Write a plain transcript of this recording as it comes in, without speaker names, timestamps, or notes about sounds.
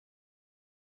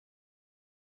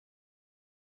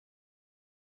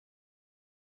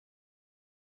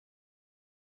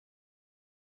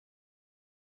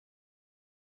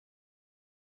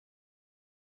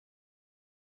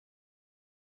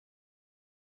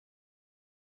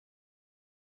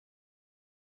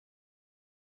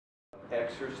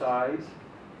exercise,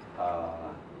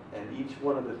 and each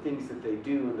one of the things that they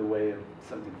do in the way of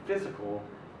something physical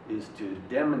is to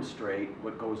demonstrate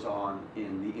what goes on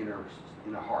in the inner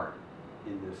heart,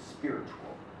 in the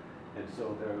spiritual. And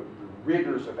so the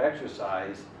rigors of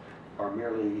exercise are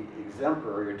merely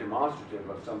exemplary or demonstrative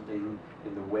of something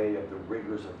in the way of the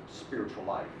rigors of spiritual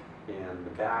life and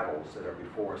the battles that are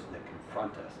before us and that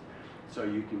confront us. So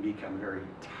you can become very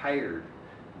tired,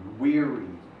 weary,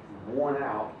 worn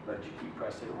out, but you keep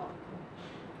pressing on.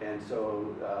 And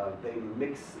so they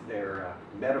mix their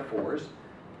metaphors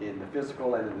in the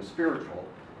physical and in the spiritual,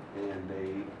 and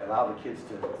they allow the kids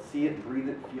to see it, breathe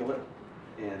it, feel it,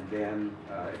 and then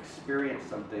experience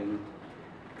something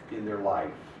in their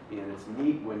life. And it's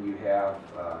neat when you have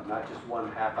not just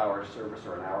 1.5 hour service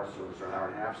or an hour service or an hour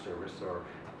and a half service, or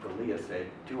for Leah's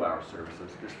sake, 2 hour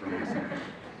services, just for Leah's sake.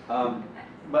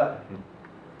 But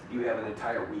you have an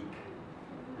entire week,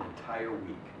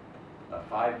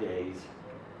 5 days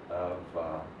of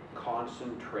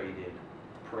concentrated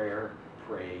prayer,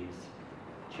 praise,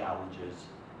 challenges,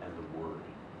 and the Word.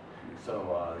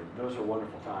 So those are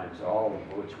wonderful times, all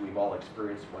of which we've all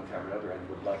experienced one time or another and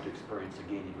would love to experience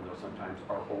again, even though sometimes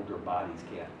our older bodies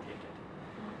can't take it.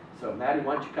 So Maddie,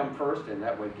 why don't you come first, and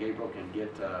that way Gabriel can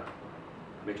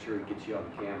make sure he gets you on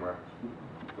the camera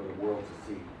for the world to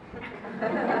see.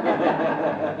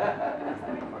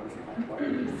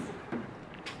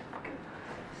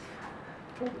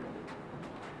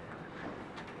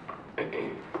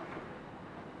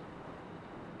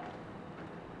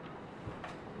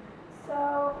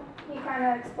 So he kind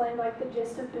of explained like the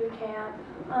gist of boot camp.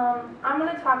 I'm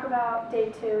going to talk about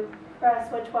day 2 for us,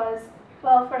 which was,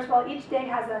 well, first of all, each day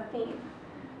has a theme.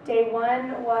 Day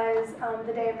 1 was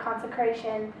the day of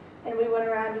consecration, and we went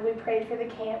around and we prayed for the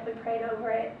camp. We prayed over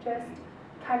it, just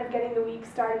kind of getting the week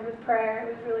started with prayer.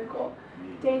 It was really cool.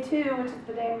 Day 2, which is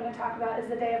the day I'm going to talk about, is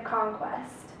the day of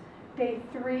conquest. Day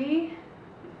 3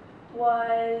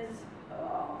 was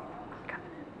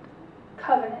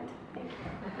covenant.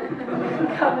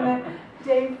 Covenant.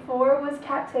 Day 4 was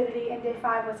captivity, and day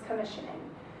 5 was commissioning.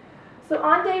 So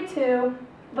on day 2,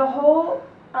 the whole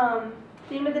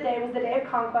theme of the day was the day of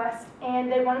conquest,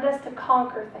 and they wanted us to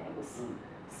conquer things.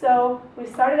 So we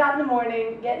started out in the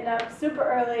morning, getting up super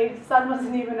early. Sun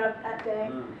wasn't even up that day.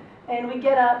 And we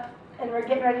get up, and we're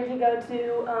getting ready to go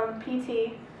to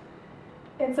PT.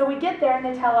 And so we get there, and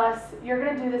they tell us, you're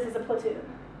going to do this as a platoon.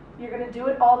 You're going to do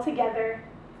it all together,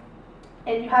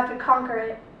 and you have to conquer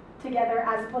it together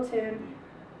as a platoon.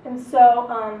 And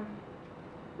so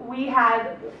we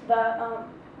had a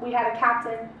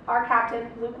captain. Our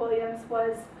captain, Luke Williams,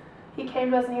 he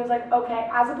came to us and he was like, okay,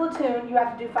 as a platoon, you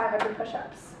have to do 500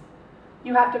 push-ups.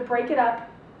 You have to break it up,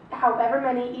 however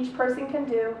many each person can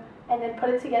do, and then put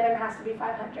it together, and it has to be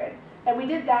 500. And we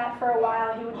did that for a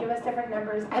while. He would give us different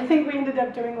numbers. I think we ended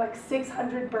up doing like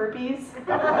 600 burpees.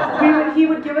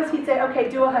 He'd say, okay,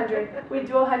 do 100. We'd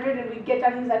do 100, and we'd get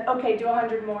done. He said, okay, do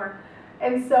 100 more.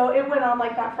 And so it went on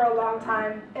like that for a long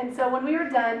time. And so when we were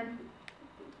done,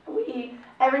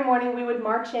 every morning we would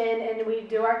march in, and we'd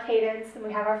do our cadence, and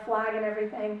we have our flag and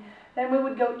everything. Then we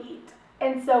would go eat.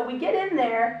 And so we get in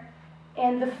there,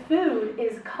 and the food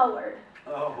is colored.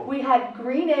 Oh. We had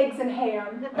green eggs and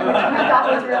ham, which we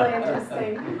thought was really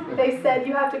interesting. They said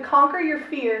you have to conquer your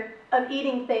fear of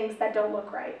eating things that don't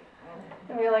look right.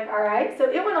 And we were like, all right. So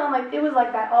it went on it was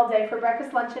like that all day for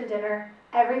breakfast, lunch, and dinner.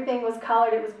 Everything was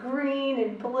colored. It was green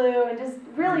and blue and just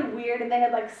really weird. And they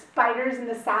had like spiders in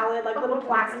the salad, like little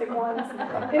plastic ones.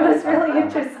 It was really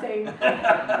interesting.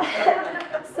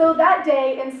 So that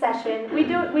day in session, we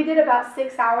did about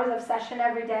 6 hours of session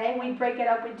every day. We'd break it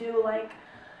up. We'd do like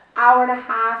hour and a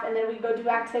half, and then we'd go do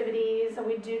activities, and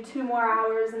we'd do 2 more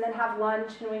hours, and then have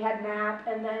lunch, and we had nap,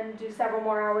 and then do several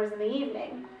more hours in the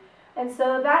evening. And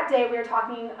so that day we were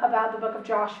talking about the book of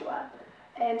Joshua,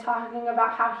 and talking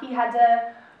about how he had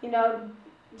to,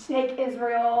 take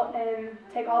Israel and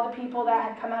take all the people that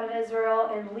had come out of Israel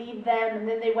and lead them, and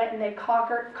then they went and they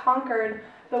conquered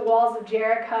the walls of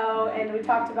Jericho, and we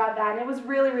talked about that, and it was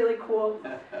really, really cool.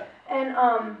 And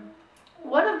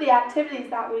one of the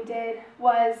activities that we did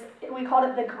was, we called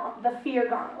it the fear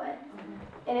gauntlet.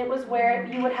 And it was where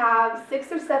you would have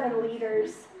 6 or 7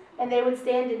 leaders, and they would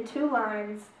stand in 2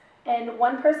 lines, and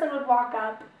one person would walk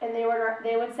up, and they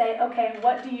would say, okay,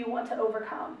 what do you want to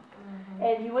overcome?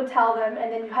 And you would tell them,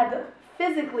 and then you had to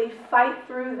physically fight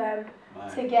through them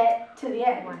to get to the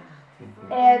end.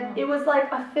 And it was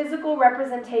like a physical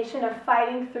representation of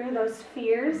fighting through those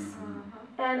fears.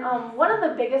 And one of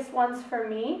the biggest ones for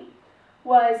me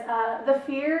was the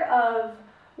fear of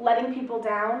letting people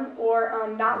down or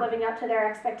not living up to their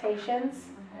expectations.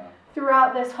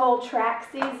 throughout this whole track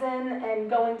season and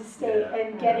going to state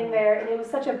and getting there, and it was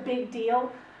such a big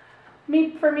deal.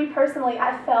 For me personally,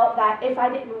 I felt that if I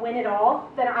didn't win it all,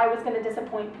 then I was going to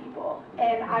disappoint people,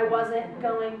 and I wasn't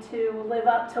going to live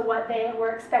up to what they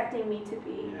were expecting me to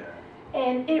be.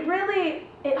 And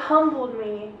it humbled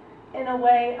me in a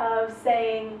way of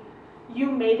saying, you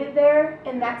made it there,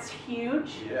 and that's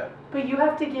huge, but you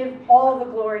have to give all the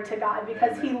glory to God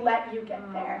because He let you get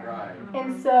there. Right.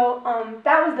 And so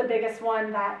that was the biggest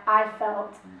one that I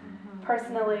felt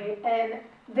personally, and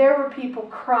there were people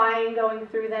crying going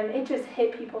through them. It just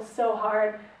hit people so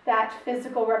hard, that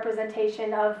physical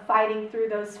representation of fighting through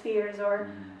those fears or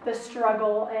the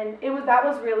struggle, and that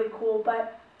was really cool.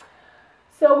 But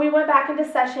so we went back into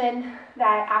session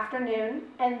that afternoon,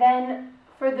 and then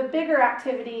for the bigger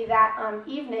activity that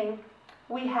evening,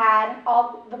 we had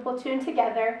all the platoon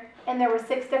together, and there were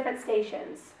 6 different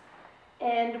stations.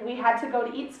 And we had to go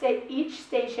to each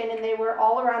station, and they were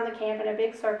all around the camp in a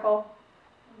big circle,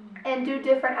 and do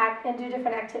different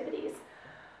activities.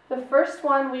 The first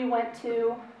one we went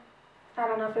to, I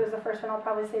don't know if it was the first one, I'll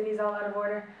probably say these all out of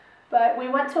order, but we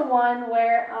went to one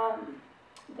where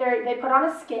they put on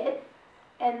a skit,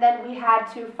 and then we had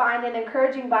to find an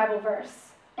encouraging Bible verse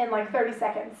in like 30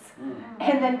 seconds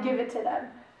and then give it to them.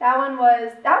 That one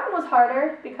was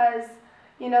harder because,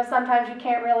 sometimes you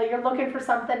can't really, you're looking for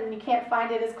something and you can't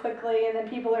find it as quickly, and then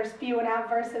people are spewing out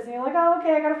verses and you're like, oh,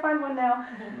 okay, I gotta find one now.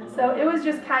 So it was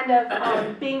just kind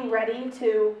of being ready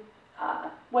to,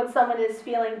 when someone is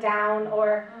feeling down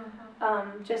or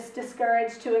just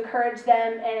discouraged, to encourage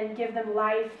them and give them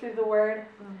life through the Word.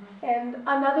 And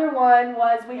another one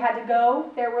was we had to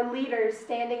go, there were leaders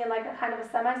standing in like a kind of a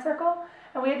semicircle,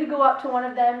 and we had to go up to one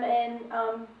of them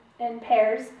in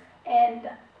pairs and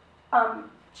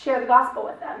share the gospel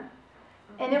with them.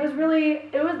 And that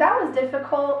was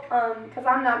difficult because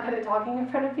I'm not good at talking in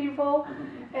front of people.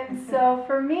 And so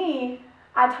for me,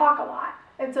 I talk a lot.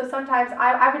 And so sometimes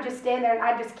I would just stand there and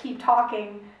I'd just keep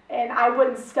talking, and I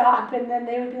wouldn't stop, and then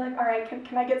they would be like, all right,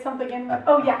 can I get something in?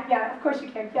 Oh yeah, of course you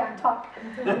can, talk.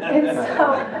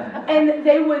 And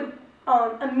they would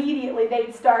immediately,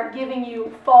 they'd start giving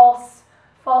you false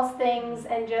things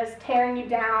and just tearing you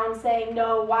down, saying,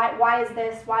 no, why is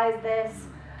this?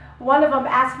 One of them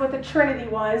asked what the Trinity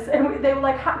was, and they were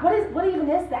like, what even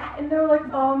is that? And they were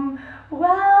like,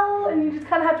 well, and you just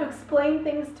kind of have to explain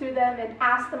things to them and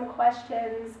ask them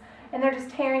questions, and they're just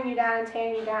tearing you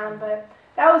down, but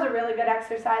that was a really good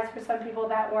exercise for some people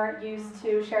that weren't used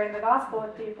to sharing the gospel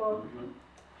with people.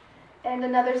 And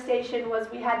another station was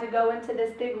we had to go into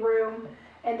this big room,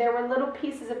 and there were little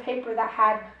pieces of paper that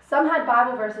some had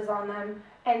Bible verses on them,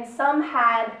 and some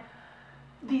had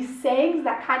these sayings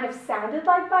that kind of sounded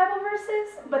like Bible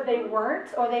verses, but they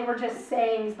weren't, or they were just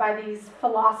sayings by these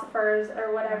philosophers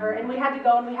or whatever, and we had to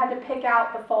go and we had to pick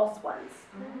out the false ones.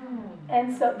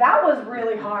 And so that was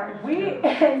really hard.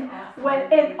 And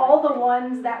all the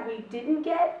ones that we didn't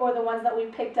get, or the ones that we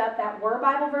picked up that were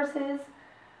Bible verses,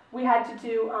 we had to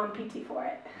do PT for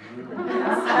it. So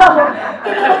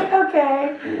it's like,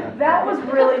 okay, that was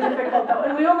really difficult though.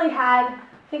 And we only had, I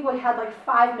think we had like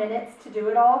 5 minutes to do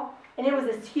it all. And it was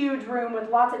this huge room with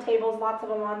lots of tables, lots of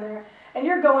them on there. And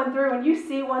you're going through and you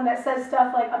see one that says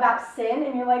stuff like about sin,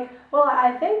 and you're like, well,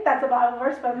 I think that's a Bible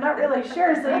verse, but I'm not really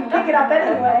sure, so you pick it up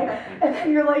anyway. And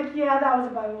then you're like, yeah, that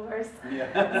was a Bible verse.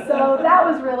 Yeah. So that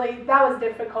was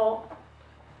difficult.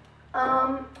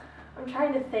 I'm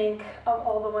trying to think of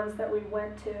all the ones that we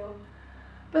went to.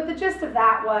 But the gist of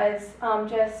that was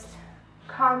just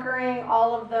conquering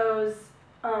all of those,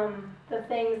 the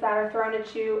things that are thrown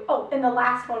at you. Oh, and the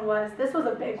last one this was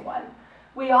a big one.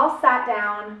 We all sat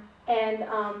down, and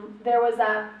there was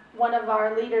one of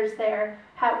our leaders there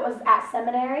was at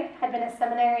seminary, had been at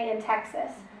seminary in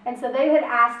Texas. And so they had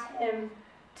asked him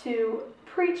to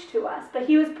preach to us, but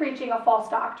he was preaching a false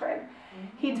doctrine.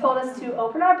 He told us to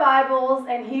open our Bibles,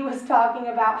 and he was talking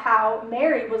about how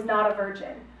Mary was not a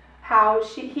virgin. How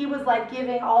he was like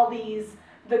giving all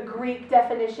the Greek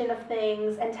definition of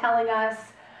things and telling us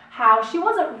how she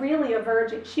wasn't really a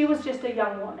virgin. She was just a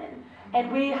young woman.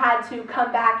 And we had to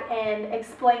come back and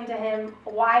explain to him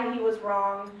why he was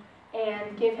wrong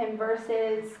and give him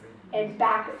verses and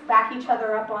back each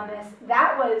other up on this.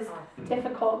 That was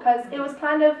difficult because it was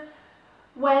kind of,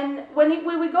 when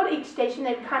we would go to each station,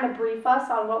 they would kind of brief us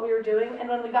on what we were doing. And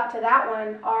when we got to that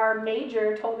one, our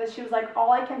major told us, she was like,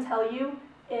 all I can tell you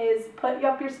is put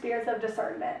up your spirits of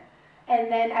discernment.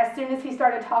 And then as soon as he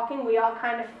started talking, we all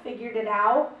kind of figured it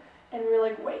out. And we were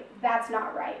like, wait, that's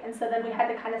not right. And so then we had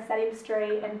to kind of set him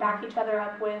straight and back each other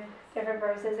up with different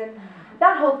verses. And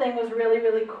that whole thing was really,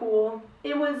 really cool.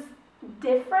 It was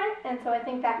different, and so I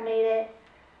think that made it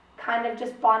kind of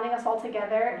just bonding us all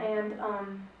together and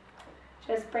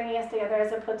just bringing us together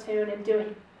as a platoon and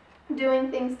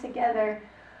doing things together.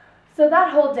 So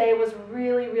that whole day was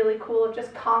really, really cool of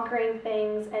just conquering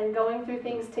things and going through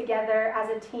things together as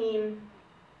a team.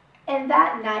 And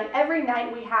that night, every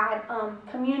night we had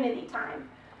community time,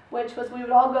 which was we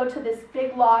would all go to this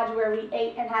big lodge where we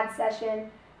ate and had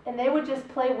session, and they would just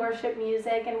play worship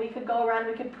music, and we could go around,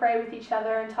 we could pray with each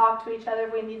other and talk to each other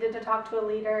if we needed to talk to a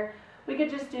leader. We could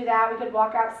just do that. We could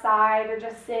walk outside or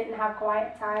just sit and have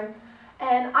quiet time.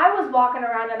 And I was walking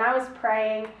around and I was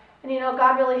praying, and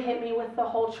God really hit me with the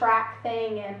whole track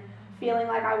thing and feeling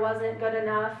like I wasn't good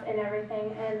enough and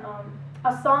everything. And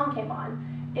a song came on.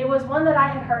 It was one that I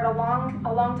had heard a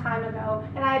long time ago,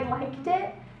 and I had liked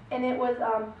it, and it was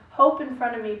Hope in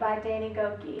Front of Me by Danny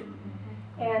Gokey.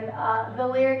 And the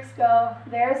lyrics go,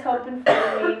 there's hope in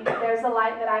front of me, there's a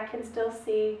light that I can still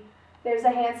see, there's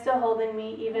a hand still holding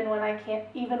me even when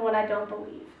I don't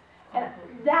believe. And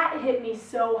that hit me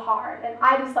so hard, and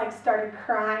I just started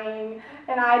crying,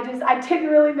 and I didn't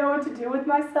really know what to do with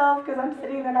myself because I'm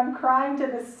sitting there and I'm crying to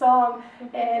this song,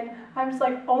 and I'm just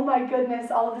like, oh my goodness,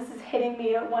 all of this is hitting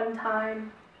me at one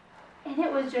time. And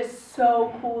it was just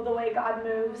so cool the way God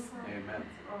moves. Amen.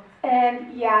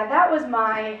 And yeah, that was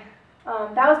my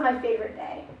favorite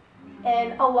day.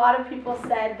 And a lot of people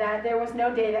said that there was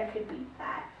no day that could beat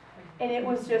that. And it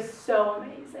was just so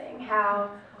amazing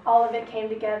how all of it came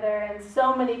together, and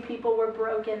so many people were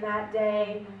broken that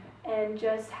day, and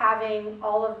just having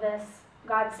all of this,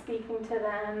 God speaking to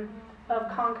them, of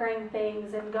conquering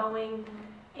things and going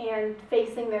and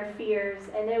facing their fears,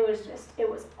 and it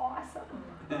was awesome.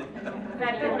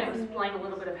 Matt, you want to explain a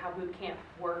little bit of how boot camp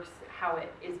works, how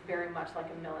it is very much like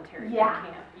a military boot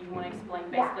camp. You want to explain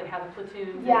basically how the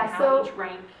platoons and how each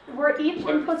rank we're each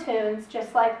works. in platoons,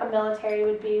 just like a military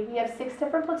would be. We have 6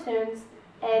 different platoons,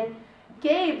 and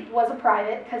Gabe was a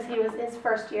private because he was his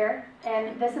first year,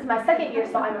 and this is my second year,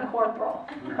 so I'm a corporal.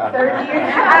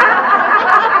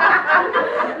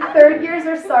 Third years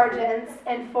are sergeants,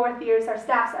 and fourth years are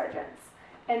staff sergeants.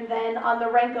 And then on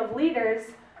the rank of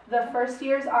leaders, the first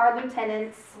years are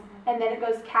lieutenants, and then it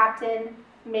goes captain,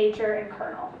 major, and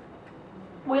colonel.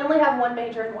 We only have 1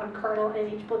 major and 1 colonel in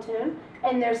each platoon,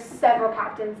 and there's several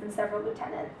captains and several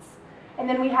lieutenants. And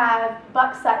then we have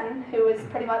Buck Sutton, who is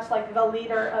pretty much like the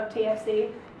leader of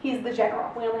TFC. He's the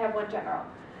general. We only have 1 general.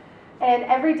 And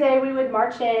every day we would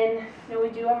march in, we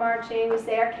do our marching, we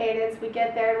say our cadence, we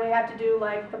get there and we have to do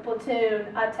the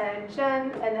platoon,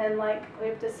 attention, and then we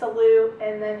have to salute,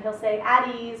 and then he'll say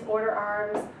at ease, order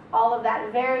arms, all of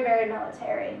that, very, very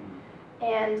military.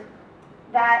 And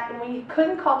we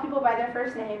couldn't call people by their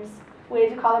first names, we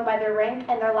had to call them by their rank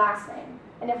and their last name.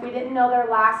 And if we didn't know their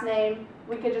last name,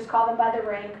 we could just call them by their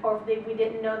rank, or if we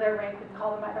didn't know their rank, we could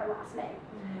call them by their last name.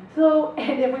 So,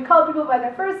 and if we called people by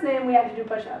their first name, we had to do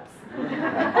push-ups.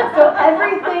 So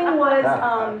everything was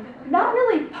not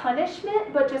really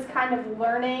punishment, but just kind of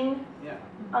learning.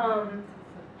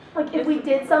 If we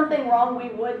did something wrong, we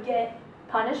would get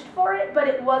punished for it, but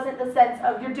it wasn't the sense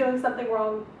of you're doing something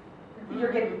wrong,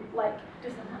 you're getting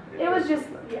it was just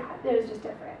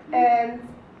different. And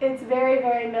it's very,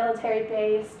 very military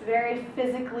based, very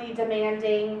physically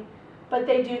demanding, but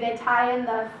they tie in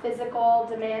the physical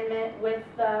demandment with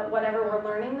whatever we're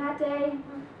learning that day.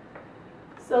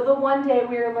 So the one day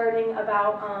we were learning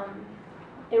about,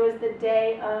 it was the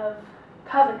day of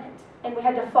covenant, and we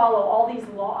had to follow all these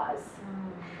laws.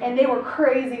 And they were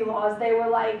crazy laws. They were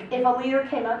if a leader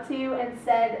came up to you and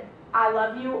said, I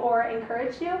love you, or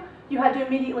encouraged you, you had to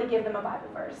immediately give them a Bible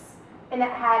verse. And it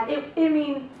had to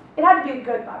be a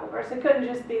good Bible verse. It couldn't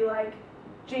just be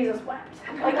Jesus wept.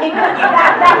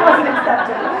 That wasn't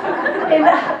acceptable.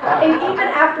 And even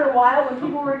after a while, when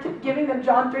people were giving them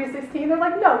John 3:16, they're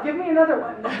like, no, give me another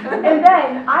one. And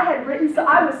then I had written, so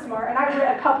I was smart, and I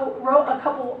wrote a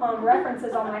couple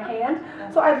references on my hand.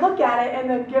 So I'd look at it and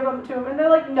then give them to them, and they're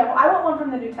like, no, I want one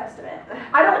from the New Testament.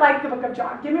 I don't like the book of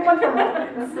John. Give me one from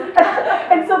Romans.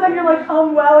 And so then you're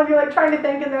well, and you're trying to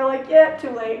think, and they're like, yeah, too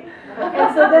late.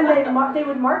 And so then they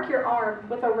would mark your arm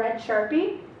with a red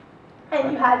Sharpie, and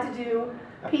you had to do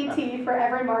PT for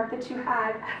every mark that you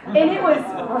had. And it was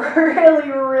really,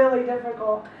 really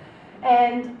difficult.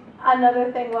 And another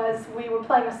thing was we were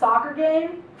playing a soccer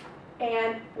game,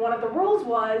 and one of the rules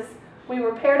was we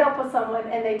were paired up with someone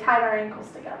and they tied our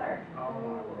ankles together.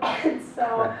 And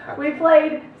so we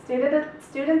played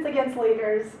students against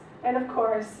leaders, and of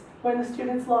course, when the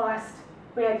students lost,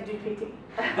 we had to do PT.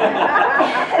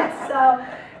 And so,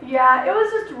 yeah, it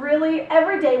was just really,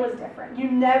 every day was different.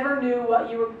 You never knew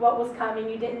what was coming.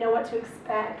 You didn't know what to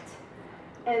expect.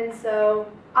 And so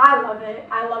I love it.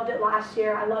 I loved it last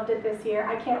year. I loved it this year.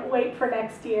 I can't wait for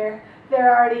next year.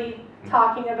 They're already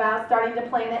talking about starting to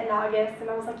plan it in August, and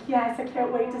I was like, yes, I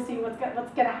can't wait to see what's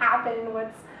gonna happen,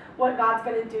 what God's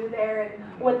gonna do there, and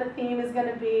what the theme is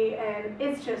gonna be, and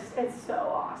it's so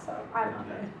awesome. I love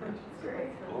it. It's great.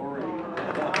 Glory.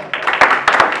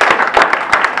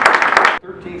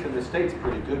 13th in the state's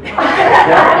pretty good. Yeah.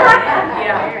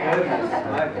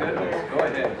 My goodness. Go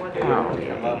ahead.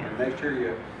 Come up and make sure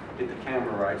you get the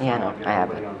camera right. So Yeah, no, get I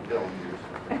have everybody it. on film here.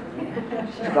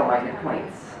 She's got my good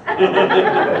points.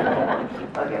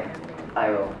 Okay,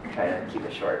 I will try to keep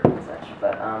it short and such.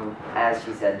 But as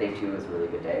she said, day 2 was a really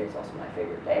good day. It was also my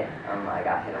favorite day. I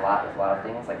got hit a lot with a lot of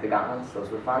things, like the gauntlets.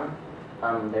 Those were fun.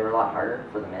 They were a lot harder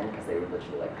for the men because they would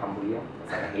literally like humble you.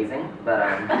 It's like a hazing. But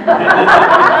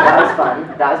that was fun.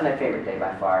 That was my favorite day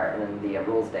by far. And then the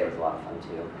rules day was a lot of fun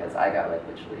too because I got like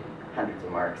literally hundreds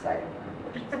of marks. I don't know.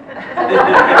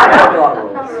 I got a lot of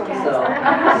rules.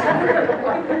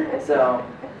 So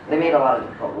they made a lot of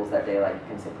difficult rules that day, like you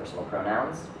can say personal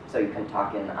pronouns, so you can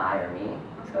talk in I or me.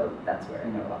 So that's where I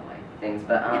know about my things.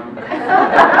 But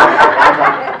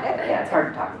yeah, it's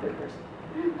hard to talk to a good person.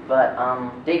 But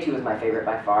day 2 was my favorite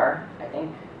by far. I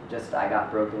think just I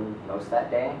got broken most that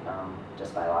day,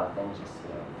 just by a lot of things. Just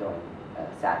feeling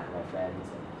sad for my friends,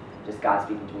 and just God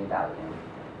speaking to me about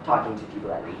talking to people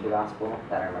that read the gospel,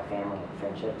 that are my family and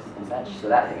friendships and such. So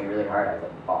that hit me really hard. I was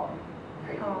like bawling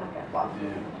crazy, like I lost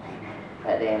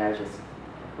that day, and I was just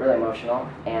really emotional.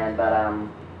 And but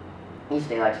each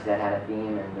day, like she said, had a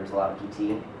theme, and there's a lot of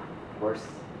PT, of course.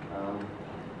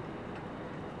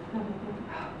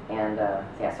 And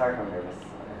yeah, sorry if I'm nervous.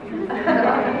 You're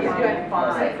doing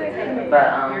fine. But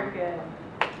You're good.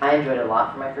 I enjoyed it a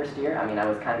lot for my first year. I mean, I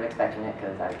was kind of expecting it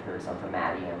because I heard some from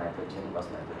Maddie and my platoon. Most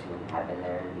of my platoon had been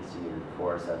there at least a year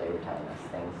before, so they were telling us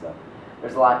things. So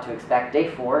there's a lot to expect. Day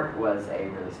 4 was a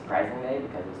really surprising day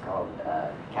because it was called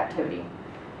Captivity.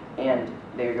 And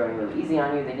they were going really easy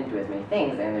on you. They didn't do as many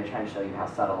things, and they're trying to show you how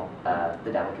subtle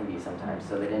the devil can be sometimes.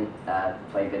 So they didn't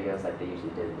play videos like they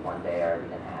usually did one day, or we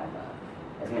didn't have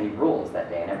as many rules that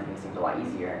day, and everything seemed a lot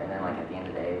easier. And then, like at the end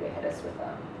of the day, they hit us with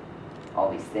all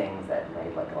these things that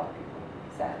made like a lot of people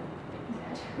sad.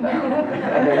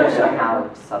 And they're just showing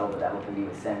how subtle the devil can be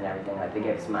with sin and everything. Like they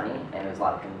gave us money, and there was a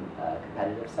lot of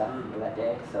competitive stuff for that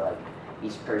day. So like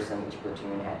each person, each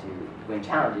platoon had to win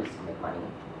challenges to make money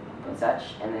and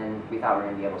such. And then we thought we were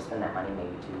going to be able to spend that money maybe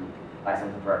to buy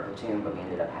something for our platoon, but we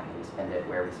ended up having to spend it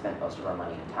where we spent most of our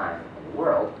money and time in the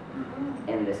world,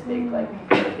 in this big, like,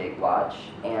 really big lodge.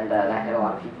 And that hit a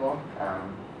lot of people.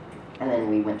 And then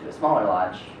we went to a smaller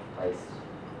lodge place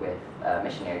with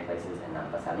missionary places, and none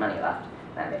of us had money left.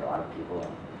 And that made a lot of people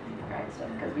cry and stuff,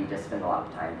 because we just spend a lot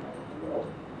of time in the world.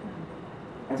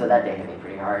 And so that day hit me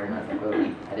pretty hard, and I was like,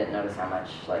 whoa, I didn't notice how much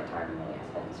like time and money I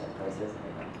spent in certain places. I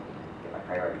didn't get my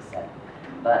priorities set.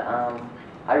 But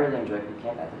I really enjoyed boot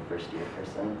camp as a first-year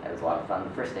person. It was a lot of fun. The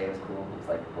first day was cool. It was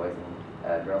like boys and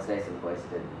girls' day, so the boys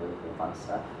did really cool, fun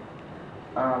stuff.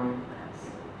 I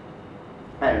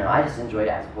don't know. I just enjoyed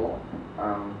it as a whole.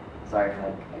 Sorry if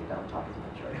I don't talk as much.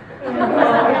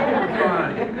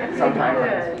 Sometimes I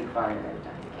can speak fine, and every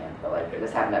time I can't. But like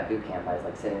this happened at boot camp. I was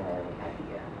like sitting there, and we had the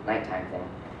nighttime thing.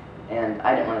 And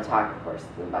I didn't want to talk, of course.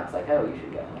 The Buck's like, oh, you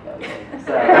should go. I'm like, okay.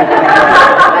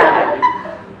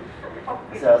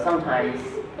 So sometimes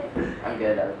I'm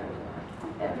good, other times I'm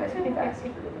not. And if I speak fast,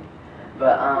 forgive me.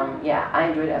 But yeah, I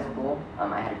enjoyed it as a whole.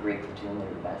 I had a great platoon. They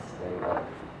were the best. They were like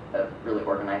really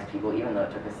organized people. Even though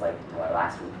it took us like until our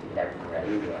last week to get everything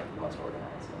ready, we were like the most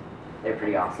organized. They're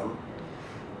pretty awesome.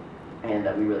 And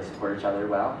we really support each other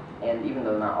well. And even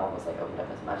though not all of us like opened up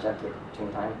as much after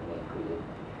platoon time, me included,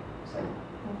 so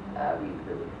we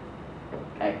really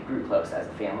grew close as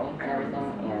a family and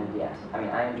everything. And yes, I mean,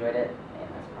 I enjoyed it, and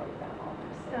that's probably about all I'm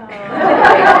going to say.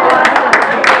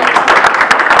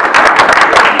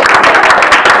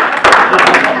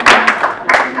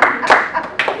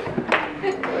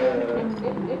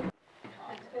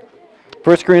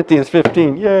 1 Corinthians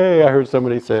 15. Yay, I heard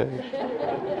somebody say.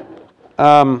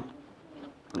 1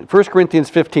 Corinthians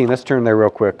 15, let's turn there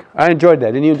real quick. I enjoyed that.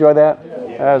 Didn't you enjoy that?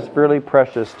 Yeah. That was really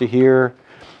precious to hear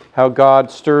how God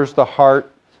stirs the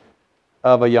heart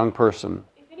of a young person.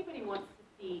 If anybody wants to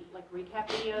see like recap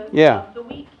videos of the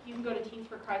week, you can go to Teens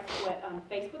for Christ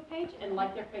Facebook page and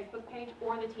like their Facebook page,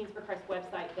 or the Teens for Christ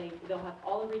website. They'll have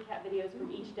all the recap videos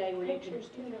from each day where and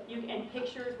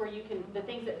pictures where you can, the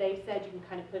things that they've said, you can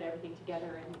kind of put everything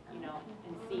together and and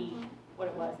see what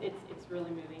it was. It's really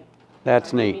moving.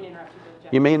 That's neat.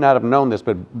 You may not have known this,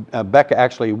 but Becca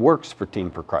actually works for Teen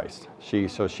for Christ.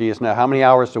 So she is now, how many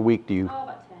hours a week do you? Oh,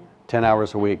 about 10. 10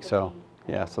 hours a week, so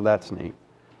yeah, so that's neat.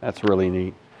 That's really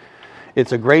neat.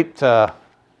 It's a great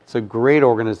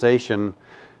organization.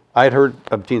 I had heard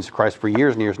of Teens for Christ for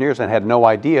years and years and years and had no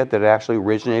idea that it actually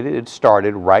originated, it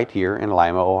started right here in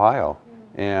Lima, Ohio.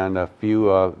 And a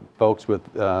few folks with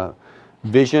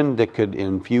vision that could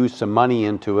infuse some money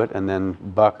into it, and then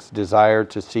Buck's desire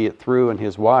to see it through, and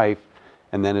his wife,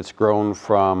 and then it's grown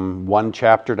from one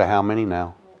chapter to how many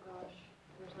now? Oh gosh,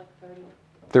 there's like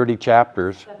 30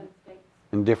 chapters 7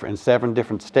 states. in 7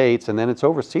 different states, and then it's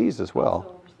overseas as well. Also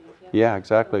overseas, Yeah,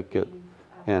 exactly. Philippines,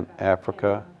 And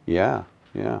Africa, yeah.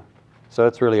 So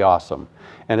it's really awesome,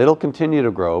 and it'll continue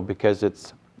to grow because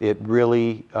it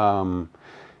really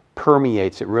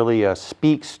permeates. It really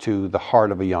speaks to the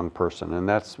heart of a young person, and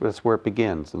that's where it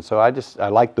begins. And so I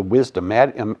like the wisdom.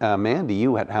 Mandy,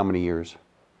 you had how many years?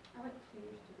 I went 2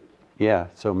 years to boot camp. Yeah.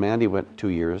 So Mandy went 2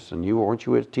 years, and weren't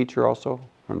you a teacher also,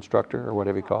 or instructor, or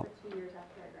whatever you call it? For 2 years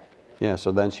after I graduated. Yeah.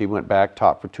 So then she went back,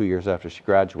 taught for 2 years after she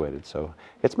graduated. So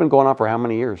it's been going on for how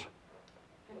many years?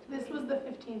 This was the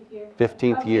 15th year.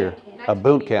 15th year. A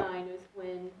boot camp. 1989 is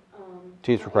when,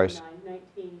 Teens for Christ.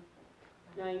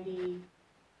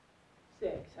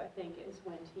 1996, I think, is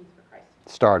when Teens for Christ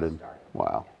Started.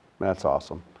 Wow, that's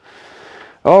awesome.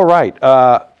 All right,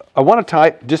 I want to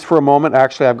type just for a moment.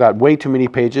 Actually, I've got way too many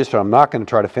pages, so I'm not going to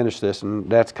try to finish this, and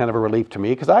that's kind of a relief to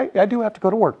me because I do have to go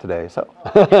to work today. So,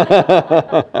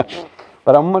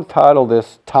 but I'm going to title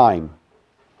this "Time,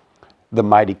 the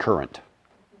Mighty Current."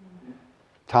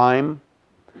 Time,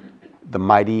 the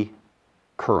mighty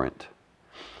current,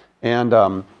 and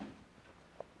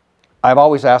I've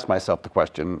always asked myself the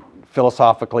question,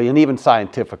 philosophically and even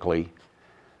scientifically,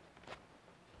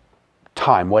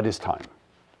 time, what is time?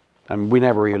 I mean, we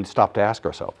never really stop to ask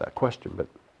ourselves that question, but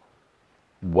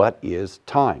what is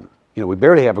time? You know, we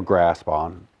barely have a grasp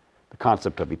on the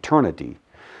concept of eternity,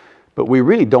 but we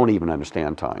really don't even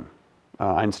understand time.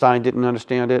 Einstein didn't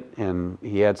understand it, and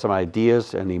he had some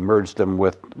ideas, and he merged them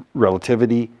with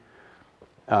relativity.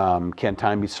 Can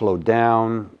time be slowed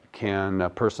down? Can a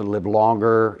person live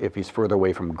longer if he's further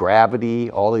away from gravity?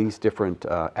 All these different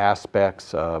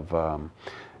aspects of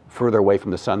further away from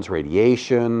the sun's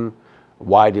radiation.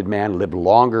 Why did man live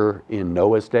longer in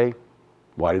Noah's day?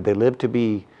 Why did they live to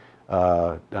be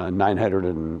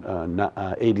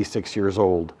 986 years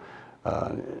old?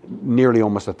 Nearly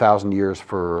almost 1,000 years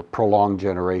for prolonged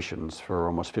generations. For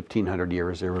almost 1,500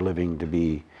 years they were living to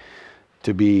be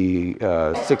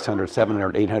 600,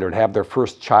 700, 800, have their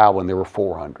first child when they were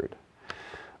 400.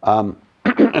 And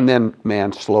then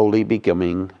man slowly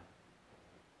becoming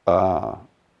more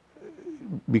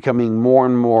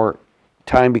and more,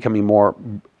 time becoming more,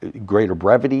 greater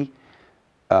brevity,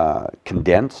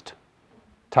 condensed.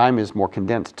 Time is more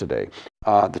condensed today.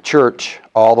 The church,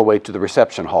 all the way to the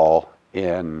reception hall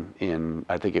in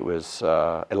I think it was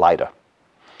Elida.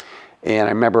 And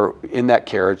I remember in that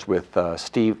carriage with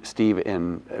Steve,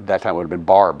 and at that time it would have been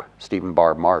Barb, Steve and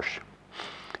Barb Marsh,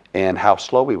 and how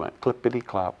slow we went,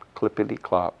 clippity-clop,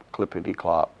 clippity-clop,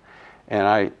 clippity-clop.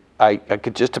 And I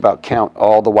could just about count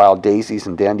all the wild daisies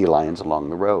and dandelions along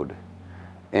the road.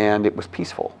 And it was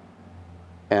peaceful.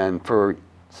 And for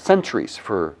centuries,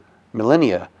 for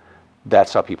millennia,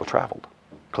 that's how people traveled.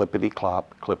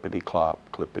 Clippity-clop, clippity-clop,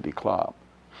 clippity-clop.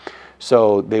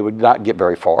 So they would not get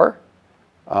very far.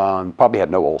 Probably had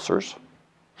no ulcers.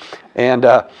 And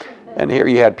here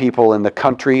you had people in the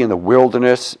country, in the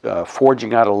wilderness,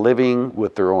 forging out a living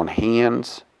with their own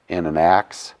hands and an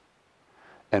axe,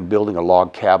 and building a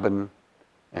log cabin,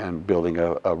 and building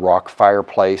a rock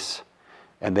fireplace.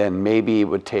 And then maybe it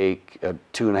would take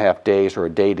 2.5 days or a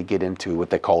day to get into what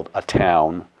they called a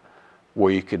town,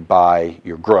 where you could buy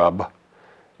your grub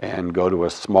and go to a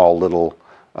small little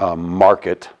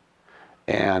market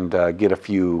and get a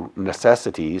few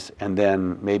necessities, and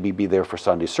then maybe be there for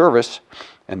Sunday service,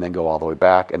 and then go all the way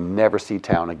back and never see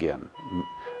town again.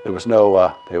 There was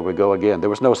no, there we go again, there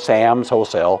was no Sam's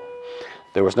Wholesale,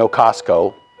 there was no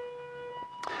Costco,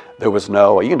 there was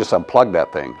no, you can just unplug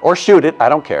that thing, or shoot it, I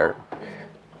don't care.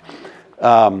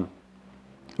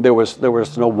 There was no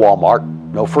Walmart,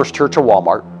 no First Church or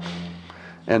Walmart,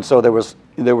 and so there was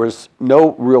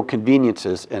no real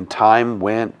conveniences, and time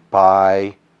went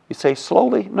by. You say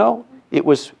slowly? No, it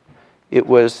was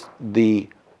the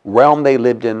realm they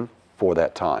lived in for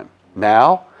that time.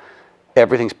 Now,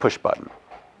 everything's push button,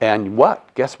 and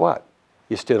what? Guess what?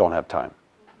 You still don't have time.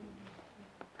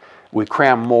 We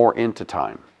cram more into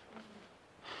time.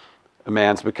 A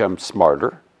man's become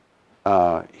smarter.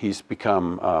 He's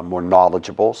become more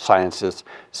knowledgeable. The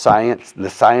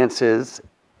sciences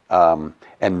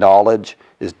and knowledge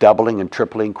is doubling and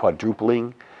tripling,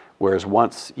 quadrupling, whereas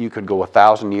once you could go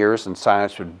 1,000 years and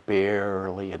science would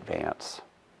barely advance.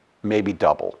 maybe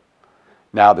double.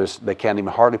 Now they can't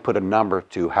even hardly put a number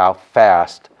to how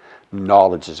fast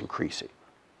knowledge is increasing.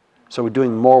 So we're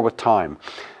doing more with time.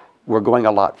 We're going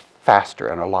a lot faster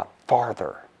and a lot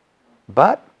farther.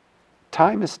 But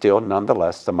time is still,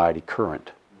 nonetheless, the mighty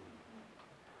current.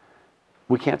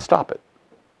 We can't stop it.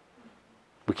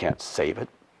 We can't save it.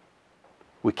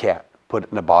 We can't put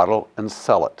it in a bottle and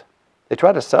sell it. They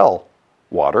try to sell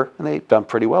water, and they've done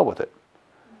pretty well with it.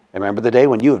 And remember the day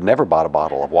when you have never bought a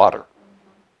bottle of water.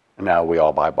 And now we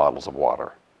all buy bottles of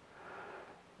water.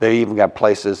 They even got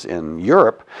places in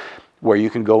Europe where you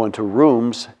can go into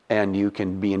rooms and you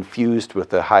can be infused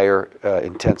with a higher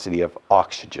intensity of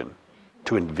oxygen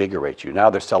to invigorate you. Now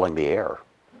they're selling the air.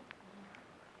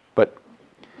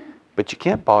 But you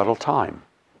can't bottle time.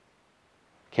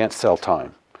 Can't sell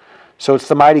time. So it's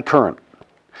the mighty current.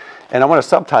 And I want to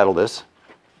subtitle this,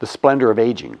 The Splendor of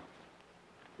Aging.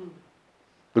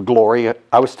 The glory.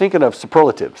 I was thinking of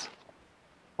superlatives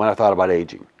when I thought about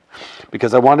aging.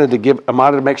 Because I wanted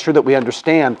to make sure that we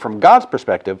understand from God's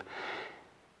perspective,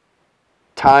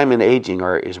 time and aging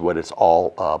is what it's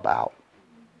all about.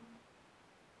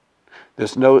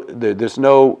 There's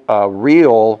no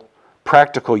real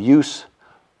practical use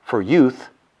for youth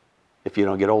if you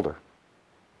don't get older.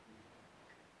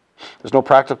 There's no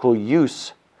practical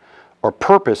use or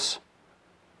purpose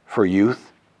for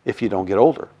youth if you don't get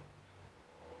older.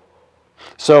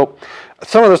 So,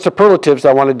 some of the superlatives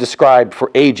I want to describe for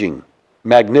aging: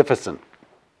 magnificent,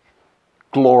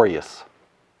 glorious,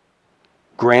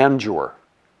 grandeur,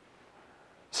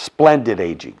 splendid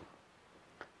aging.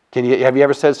 Have you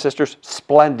ever said, sisters,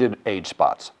 splendid age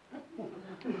spots?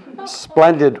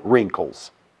 Splendid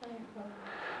wrinkles.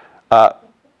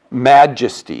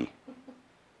 Majesty.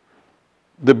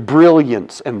 The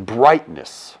brilliance and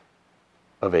brightness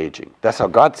of aging. That's how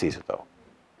God sees it, though.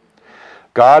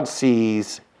 God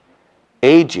sees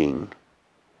aging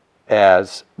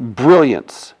as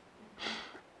brilliance.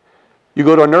 You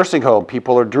go to a nursing home,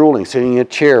 people are drooling, sitting in a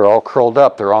chair, all curled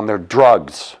up. They're on their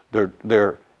drugs.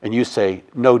 And you say,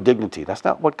 no dignity. That's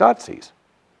not what God sees.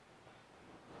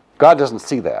 God doesn't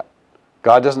see that.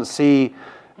 God doesn't see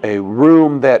a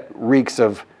room that reeks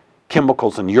of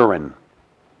chemicals and urine.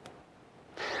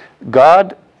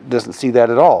 God doesn't see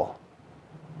that at all.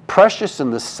 Precious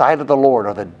in the sight of the Lord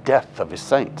are the death of his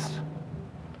saints.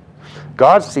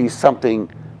 God sees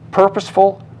something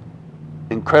purposeful,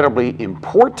 incredibly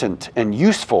important, and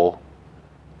useful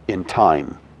in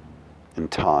time.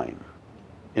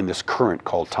 In this current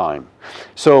called time.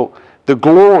 So the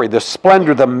glory, the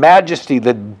splendor, the majesty,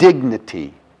 the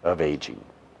dignity of aging.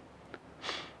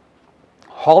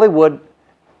 Hollywood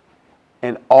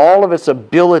and all of its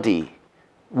ability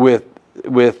with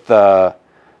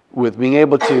being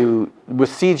able to, with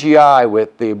CGI,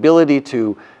 with the ability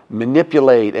to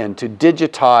manipulate and to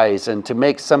digitize and to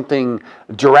make something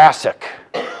Jurassic.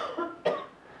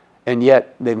 And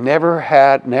yet they've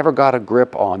never got a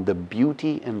grip on the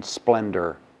beauty and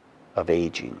splendor of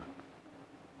aging.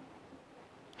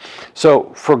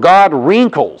 So for God,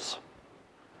 wrinkles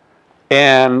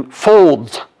and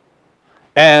folds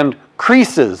and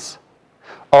creases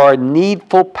are a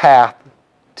needful path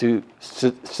to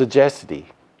sagacity,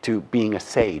 to being a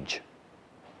sage,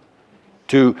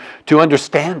 to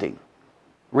understanding.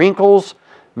 Wrinkles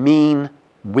mean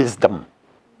wisdom.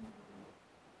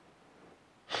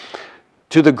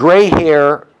 To the gray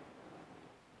hair,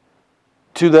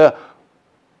 to the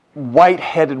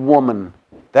white-headed woman,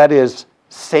 that is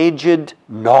saged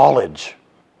knowledge.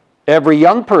 Every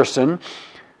young person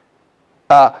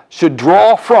should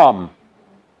draw from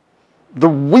the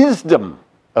wisdom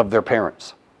of their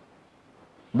parents,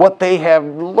 what they have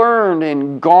learned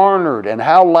and garnered, and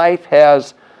how life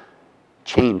has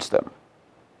changed them,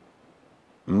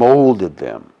 molded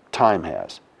them, time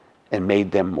has, and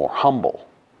made them more humble,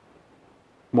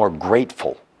 more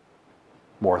grateful,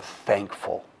 more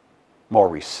thankful, more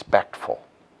respectful.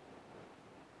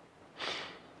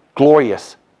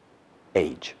 Glorious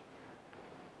age.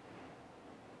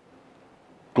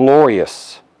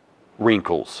 Glorious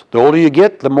wrinkles. The older you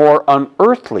get, the more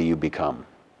unearthly you become.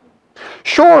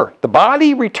 Sure, the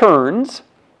body returns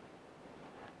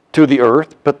to the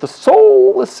earth, but the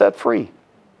soul is set free.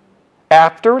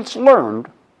 After it's learned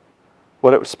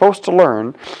what it was supposed to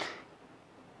learn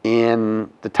in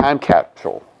the time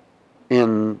capsule,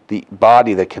 in the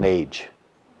body that can age.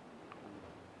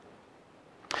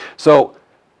 So,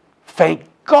 thank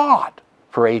God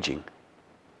for aging.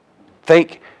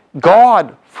 Thank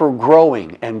God for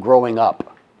growing and growing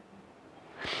up.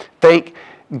 Thank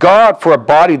God for a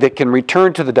body that can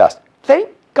return to the dust. Thank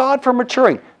God for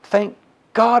maturing. Thank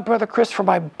God, Brother Chris, for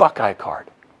my Buckeye card.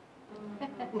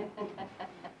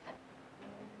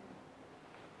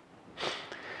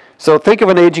 So think of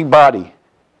an aging body.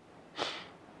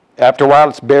 After a while,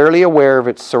 it's barely aware of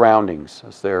its surroundings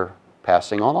as they're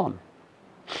passing on.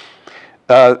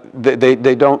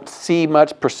 They don't see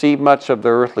much, perceive much of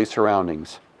their earthly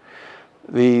surroundings.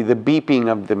 The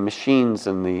beeping of the machines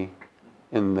in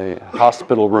the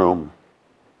hospital room.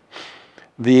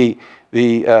 The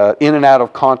in and out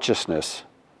of consciousness.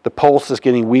 The pulse is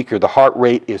getting weaker. The heart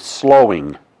rate is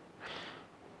slowing.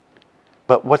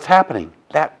 But what's happening?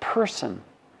 That person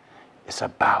is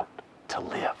about to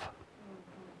live.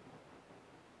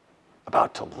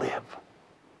 About to live.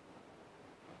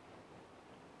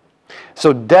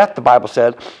 So death, the Bible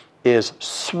said, is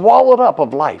swallowed up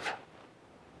of life.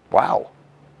 Wow.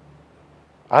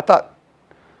 I thought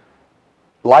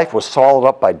life was swallowed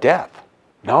up by death.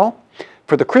 No.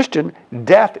 For the Christian,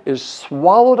 death is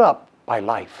swallowed up by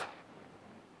life.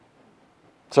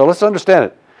 So let's understand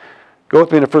it. Go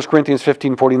with me to 1 Corinthians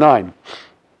 15:49.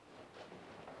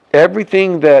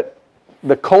 Everything that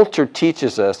the culture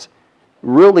teaches us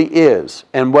really is,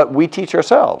 and what we teach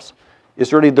ourselves,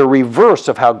 is really the reverse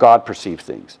of how God perceives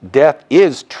things. Death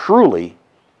is truly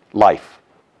life.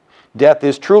 Death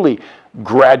is truly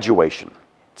graduation.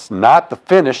 It's not the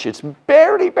finish, it's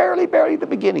barely the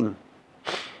beginning.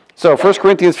 So 1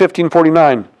 Corinthians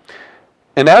 15:49,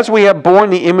 and as we have borne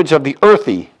the image of the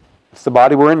earthy, it's the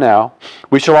body we're in now,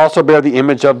 we shall also bear the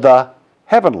image of the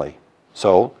heavenly.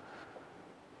 So,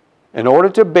 in order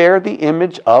to bear the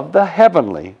image of the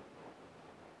heavenly,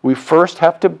 we first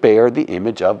have to bear the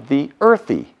image of the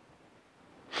earthy.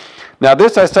 Now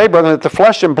this I say, brethren, that the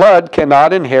flesh and blood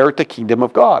cannot inherit the kingdom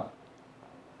of God.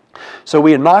 So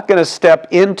we are not going to step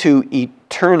into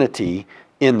eternity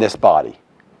in this body.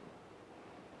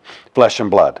 Flesh and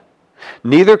blood.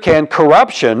 Neither can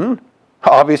corruption,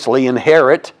 obviously,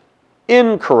 inherit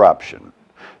incorruption.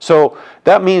 So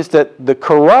that means that the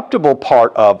corruptible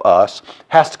part of us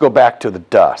has to go back to the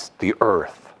dust, the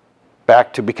earth,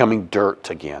 back to becoming dirt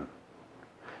again.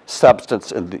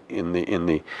 Substance in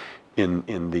the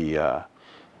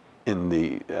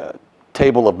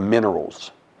table of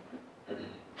minerals.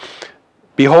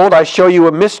 Behold, I show you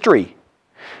a mystery.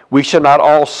 We shall not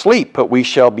all sleep, but we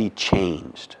shall be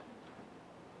changed.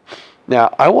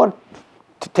 Now, I want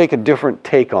to take a different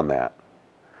take on that.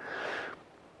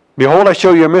 Behold, I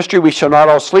show you a mystery. We shall not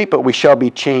all sleep, but we shall be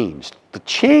changed. The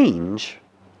change,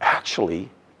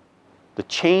 actually, the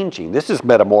changing, this is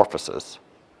metamorphosis.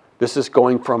 This is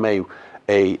going from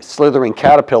a slithering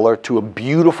caterpillar to a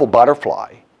beautiful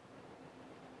butterfly.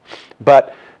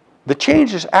 But the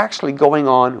change is actually going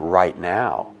on right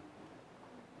now.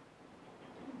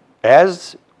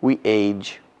 As we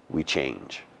age, we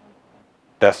change.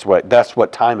 That's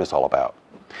what time is all about.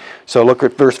 So look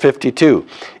at verse 52.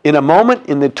 In a moment,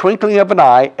 in the twinkling of an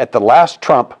eye, at the last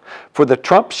trump, for the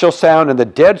trump shall sound, and the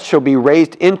dead shall be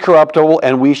raised incorruptible,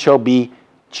 and we shall be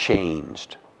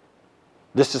changed.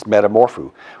 This is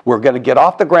metamorpho. We're going to get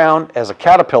off the ground as a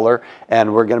caterpillar,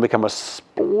 and we're going to become a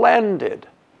splendid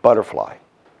butterfly.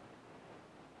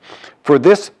 For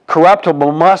this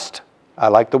corruptible must, I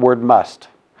like the word must,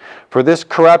 for this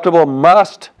corruptible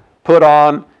must put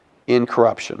on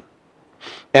incorruption.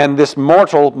 And this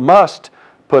mortal must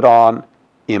put on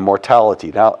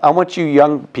immortality. Now, I want you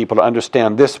young people to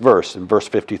understand this verse in verse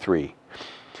 53.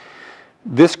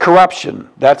 This corruption,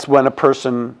 that's when a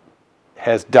person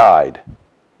has died,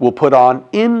 will put on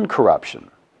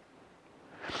incorruption.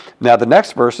 Now, the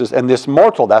next verse is, and this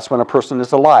mortal, that's when a person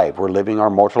is alive. We're living our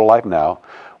mortal life now.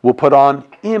 Will put on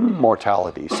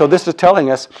immortality. So this is telling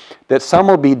us that some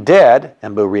will be dead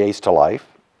and be raised to life.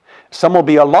 Some will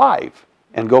be alive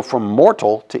and go from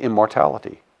mortal to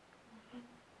immortality.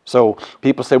 So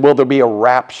people say, will there be a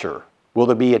rapture? Will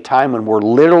there be a time when we're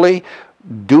literally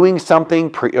doing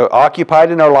something,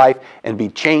 occupied in our life, and be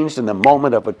changed in the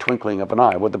moment of a twinkling of an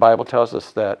eye? Well, the Bible tells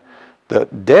us that the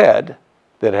dead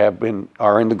that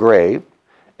are in the grave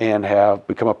and have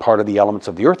become a part of the elements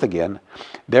of the earth again,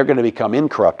 they're going to become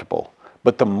incorruptible.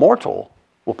 But the mortal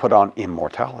will put on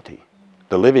immortality.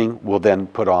 The living will then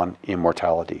put on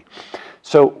immortality.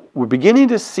 So we're beginning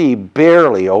to see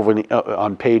barely over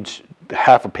on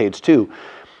half of page 2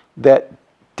 that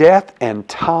death and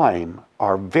time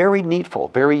are very needful,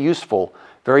 very useful,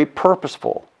 very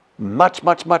purposeful, much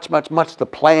the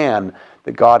plan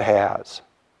that God has.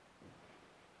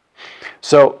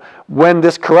 So when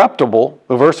this corruptible,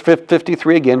 verse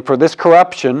 53 again, for this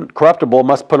corruptible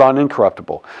must put on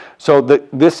incorruptible. So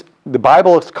the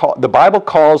Bible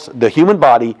calls the human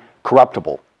body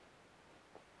corruptible.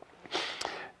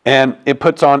 And it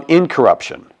puts on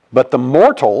incorruption. But the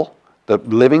mortal, the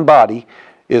living body,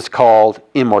 is called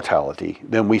immortality.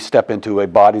 Then we step into a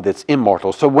body that's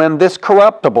immortal. So when this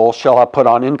corruptible shall have put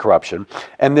on incorruption,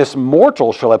 and this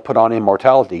mortal shall have put on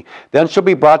immortality, then shall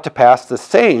be brought to pass the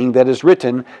saying that is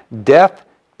written, death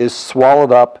is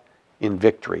swallowed up in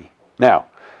victory. Now,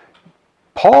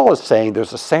 Paul is saying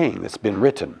there's a saying that's been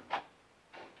written.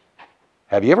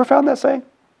 Have you ever found that saying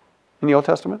in the Old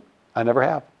Testament? I never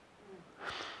have.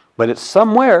 But it's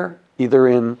somewhere, either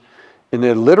in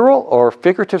a literal or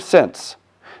figurative sense.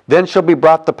 Then shall be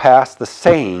brought to pass the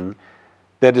saying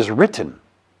that is written.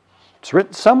 It's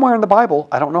written somewhere in the Bible,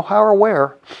 I don't know how or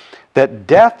where, that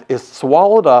death is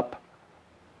swallowed up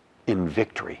in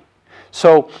victory.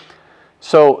 So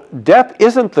death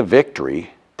isn't the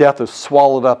victory, death is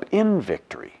swallowed up in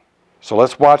victory. So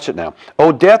let's watch it now.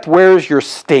 O death, where is your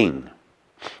sting?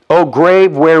 O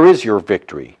grave, where is your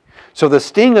victory? So the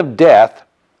sting of death,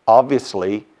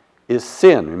 obviously, is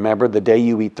sin. Remember, the day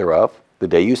you eat thereof, the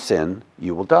day you sin,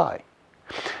 you will die.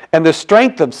 And the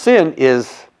strength of sin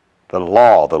is the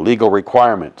law, the legal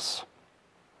requirements.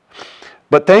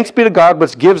 But thanks be to God,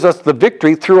 which gives us the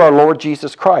victory through our Lord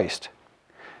Jesus Christ.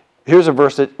 Here's a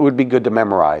verse that would be good to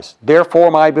memorize.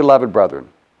 Therefore, my beloved brethren,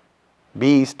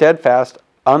 be steadfast,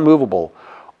 unmovable,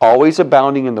 always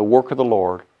abounding in the work of the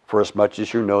Lord, for as much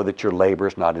as you know that your labor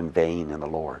is not in vain in the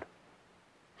Lord.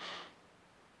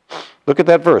 Look at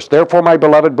that verse. Therefore, my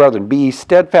beloved brethren, be ye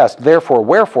steadfast. Therefore,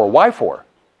 wherefore, why for?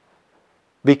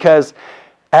 Because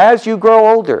as you grow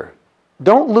older,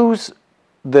 don't lose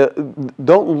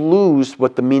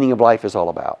what the meaning of life is all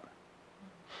about.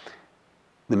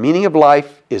 The meaning of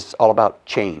life is all about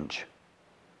change.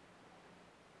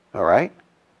 All right?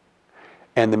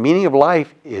 And the meaning of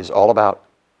life is all about,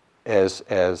 as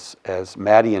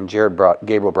Maddie and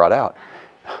Gabriel brought out,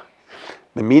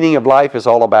 the meaning of life is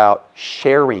all about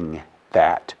sharing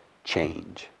that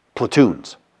change.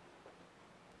 Platoons.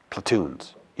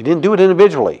 Platoons. You didn't do it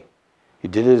individually. You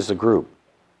did it as a group.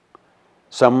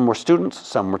 Some were students,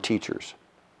 some were teachers.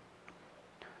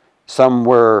 Some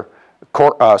were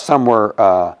lower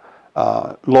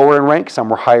in rank, some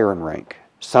were higher in rank.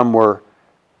 Some were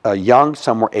young,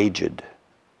 some were aged.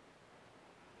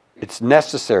 It's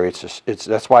necessary.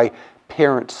 That's why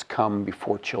parents come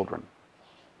before children.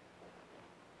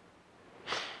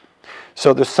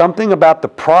 So there's something about the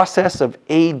process of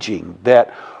aging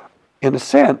that, in a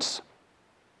sense,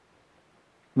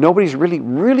 nobody's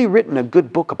really written a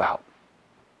good book about.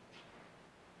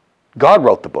 God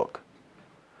wrote the book.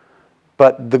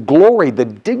 But the glory, the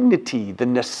dignity, the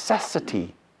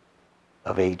necessity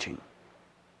of aging.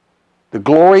 The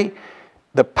glory,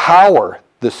 the power,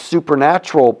 the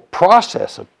supernatural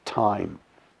process of time.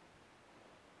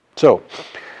 So,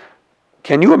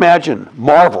 can you imagine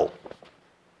Marvel?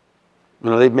 You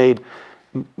know, they've made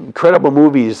incredible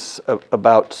movies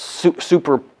about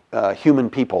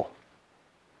superhuman people.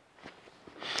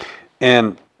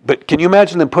 But can you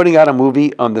imagine them putting out a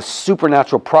movie on the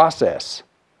supernatural process,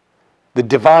 the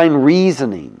divine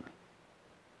reasoning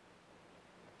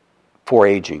for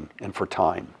aging and for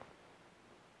time?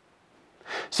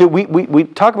 So we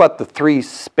talk about the three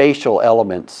spatial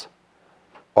elements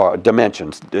or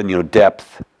dimensions,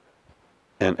 depth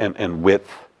and width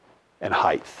and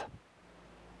height.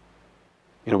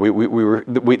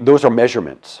 Those are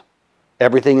measurements.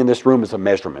 Everything in this room is a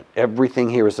measurement. Everything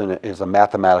here is a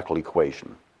mathematical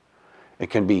equation. It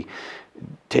can be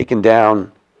taken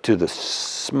down to the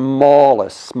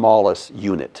smallest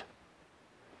unit.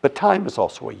 But time is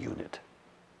also a unit.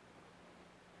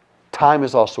 Time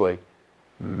is also a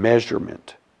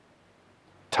measurement.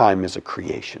 Time is a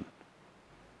creation.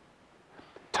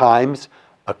 Time's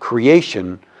a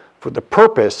creation for the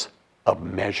purpose of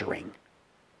measuring.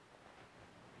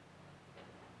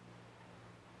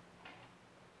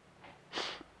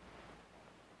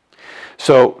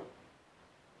 So,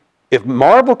 if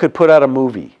Marvel could put out a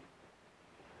movie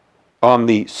on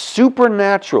the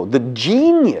supernatural, the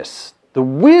genius, the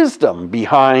wisdom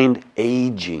behind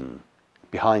aging,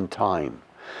 behind time.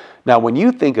 Now, when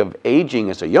you think of aging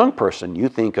as a young person, you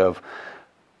think of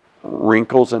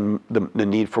wrinkles and the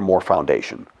need for more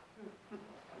foundation.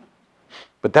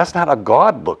 But that's not how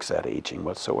God looks at aging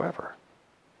whatsoever.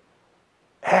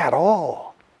 At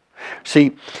all.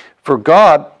 See, for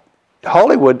God,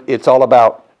 Hollywood, it's all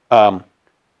about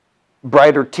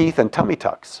brighter teeth and tummy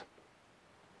tucks.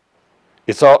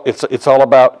 It's all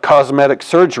about cosmetic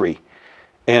surgery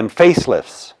and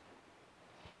facelifts.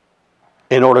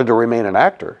 In order to remain an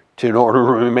actor, in order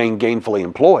to remain gainfully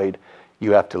employed,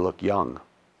 you have to look young.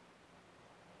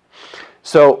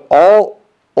 So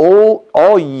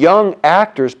all young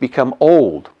actors become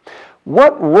old.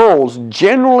 What roles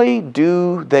generally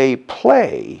do they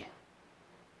play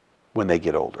when they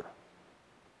get older.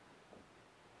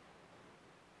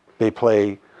 They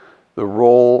play the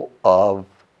role of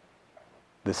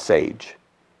the sage,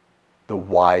 the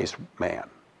wise man,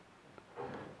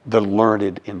 the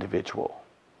learned individual,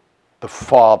 the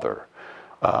father.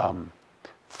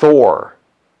 Thor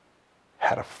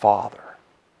had a father.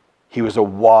 He was a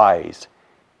wise,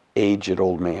 aged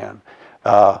old man.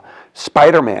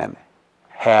 Spider-Man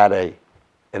had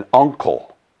an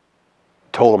uncle,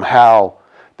 told him how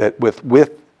that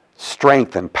with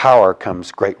strength and power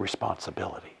comes great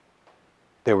responsibility.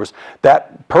 There was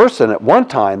that person at one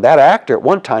time, that actor at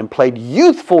one time played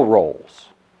youthful roles,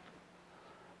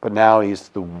 but now he's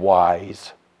the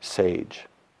wise sage.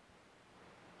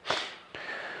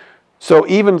 So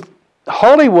even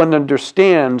Hollywood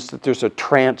understands that there's a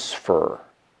transfer,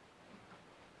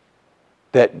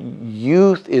 that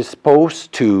youth is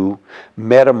supposed to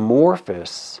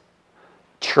metamorphose,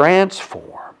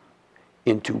 transform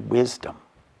into wisdom.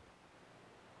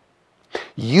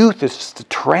 Youth is to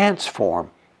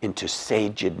transform into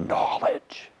saged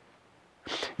knowledge.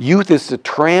 Youth is to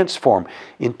transform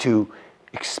into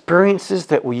experiences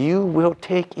that you will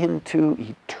take into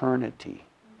eternity.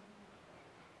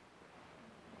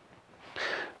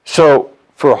 So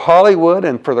for Hollywood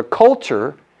and for the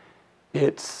culture,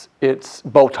 it's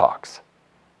Botox.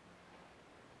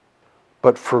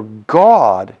 But for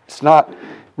God, it's not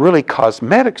really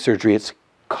cosmetic surgery, it's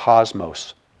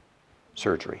cosmos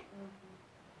surgery.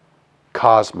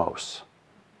 Cosmos,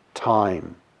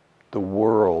 time, the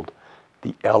world,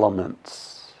 the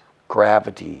elements,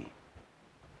 gravity.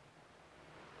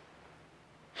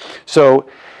 So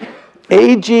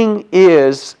aging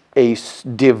is a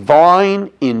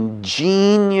divine,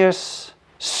 ingenious,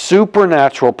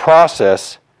 supernatural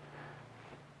process.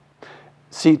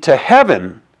 See, to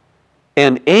heaven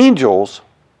and angels,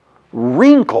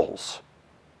 wrinkles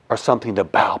are something to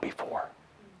bow before.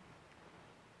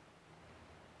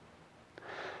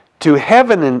 To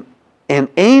heaven and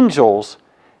angels,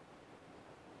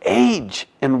 age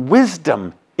and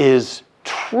wisdom is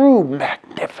true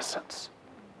magnificence,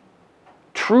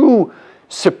 true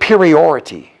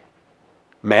superiority.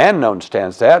 Man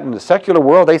understands that. In the secular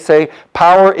world, they say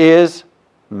power is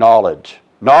knowledge.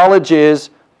 Knowledge is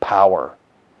power.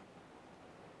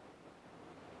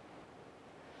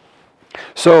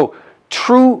 So,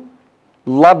 true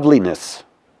loveliness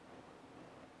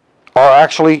are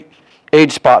actually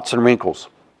age spots and wrinkles.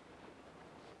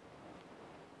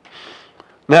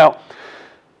 Now,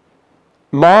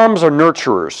 moms are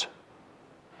nurturers,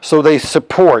 so they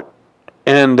support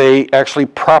and they actually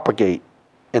propagate,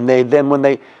 and they then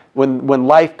when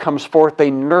life comes forth,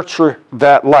 they nurture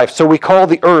that life. So we call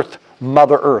the earth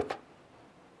Mother Earth.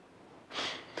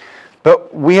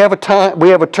 But we have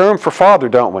a term for father,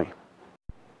 don't we?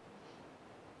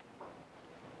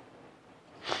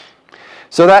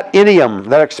 So that idiom,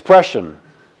 that expression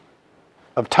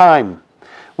of time,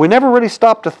 we never really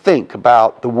stop to think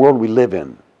about the world we live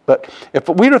in. But if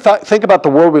we were to think about the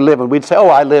world we live in, we'd say, oh,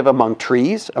 I live among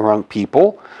trees, among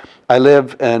people. I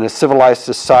live in a civilized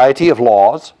society of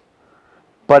laws.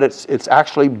 But it's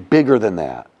actually bigger than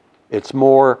that. It's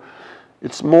more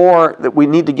that we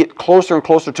need to get closer and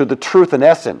closer to the truth and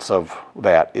essence of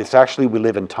that. It's actually we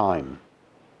live in time.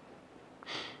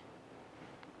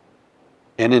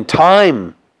 And in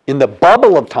time, in the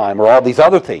bubble of time, are all these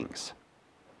other things.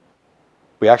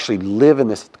 We actually live in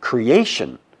this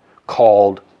creation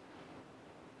called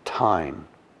time.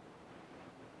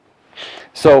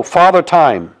 So, Father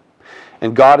Time,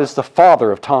 and God is the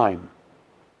Father of time.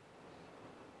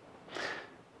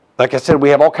 Like I said, we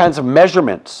have all kinds of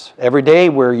measurements. Every day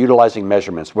we're utilizing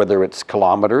measurements, whether it's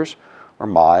kilometers or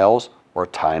miles or a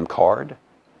time card,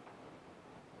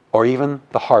 or even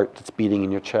the heart that's beating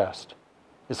in your chest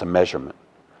is a measurement.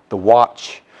 The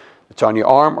watch that's on your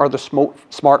arm or the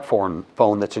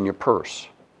smartphone that's in your purse.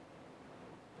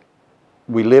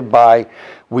 We live by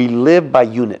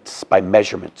units, by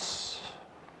measurements.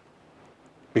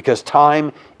 Because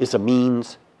time is a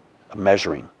means of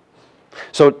measuring.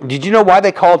 So did you know why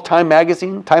they called Time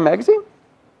Magazine Time Magazine?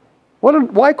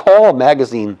 Why call a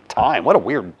magazine Time? What a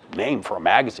weird name for a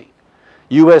magazine.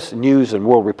 U.S. News and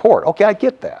World Report. Okay, I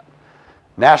get that.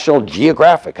 National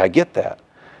Geographic, I get that.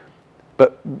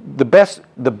 But the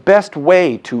best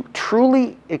way to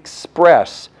truly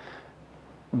express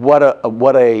what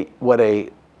a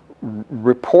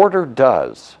reporter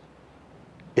does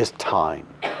is time.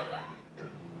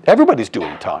 Everybody's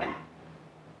doing time.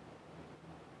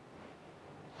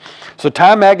 So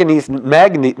Time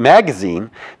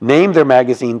Magazine named their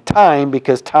magazine Time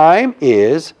because time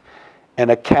is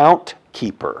an account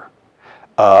keeper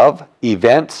of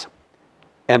events,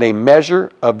 and a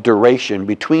measure of duration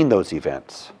between those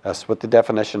events. That's what the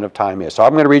definition of time is. So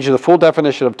I'm going to read you the full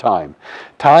definition of time.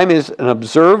 Time is an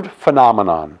observed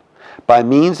phenomenon by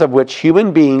means of which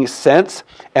human beings sense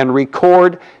and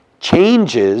record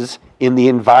changes in the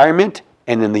environment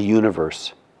and in the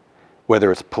universe,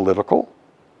 whether it's political,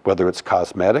 whether it's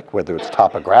cosmetic, whether it's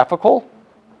topographical,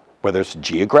 whether it's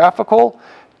geographical.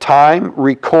 Time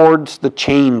records the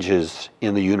changes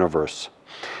in the universe.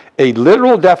 A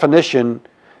literal definition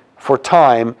for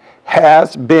time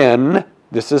has been,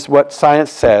 this is what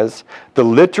science says, the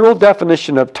literal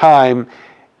definition of time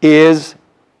is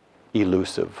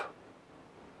elusive.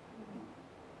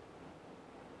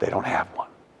 They don't have one.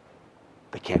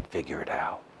 They can't figure it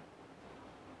out.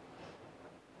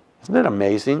 Isn't it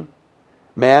amazing?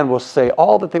 Man will say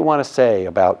all that they want to say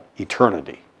about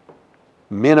eternity.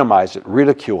 Minimize it,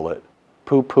 ridicule it,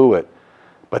 poo-poo it,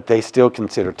 but they still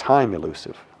consider time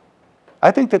elusive.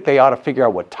 I think that they ought to figure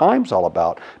out what time's all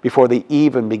about before they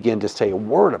even begin to say a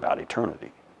word about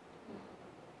eternity.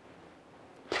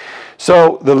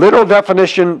 So the literal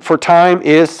definition for time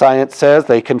is, science says,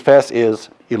 they confess, is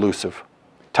elusive.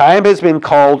 Time has been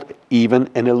called even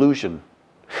an illusion.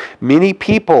 Many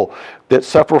people that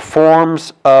suffer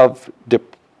forms of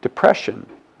depression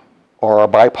or are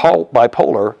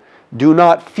bipolar do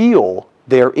not feel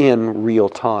they're in real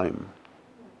time.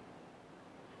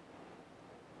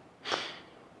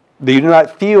 They do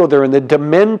not feel they're in the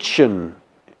dimension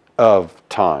of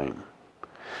time.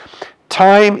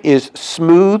 Time is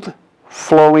smooth,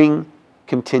 flowing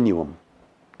continuum.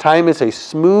 Time is a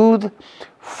smooth,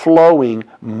 flowing,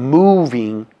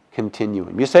 moving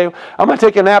continuum. You say, I'm going to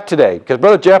take a nap today because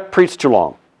Brother Jeff preached too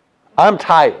long. I'm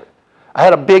tired. I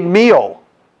had a big meal.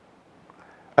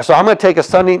 So I'm going to take a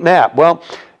Sunday nap. Well,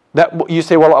 you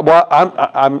say, well,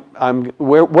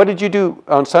 what did you do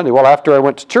on Sunday? Well, after I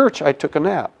went to church, I took a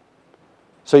nap.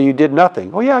 So you did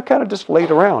nothing. Oh yeah, I kind of just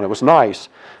laid around. It was nice.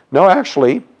 No,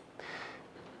 actually,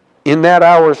 in that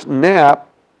hour's nap,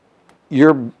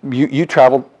 your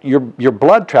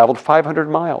blood traveled 500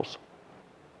 miles.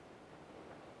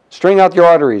 String out your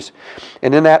arteries.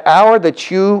 And in that hour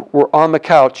that you were on the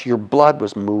couch, your blood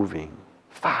was moving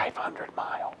 500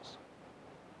 miles.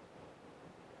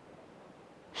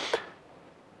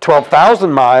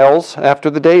 12,000 miles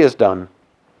after the day is done.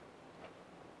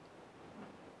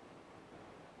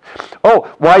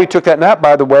 Oh, while you took that nap,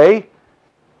 by the way,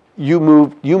 you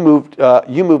moved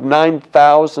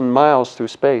 9,000 miles through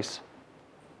space.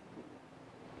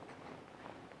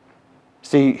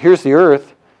 See, here's the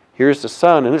Earth, here's the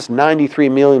sun, and it's 93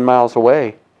 million miles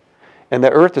away. And the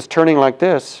Earth is turning like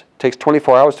this. It takes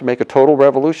 24 hours to make a total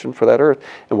revolution for that Earth.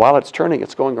 And while it's turning,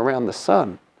 it's going around the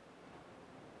sun.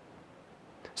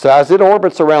 So as it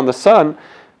orbits around the sun,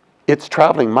 it's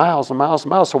traveling miles and miles and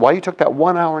miles. So while you took that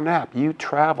 1 hour nap, you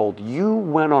traveled. You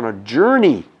went on a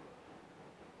journey.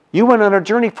 You went on a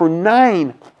journey for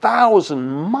 9,000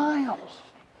 miles.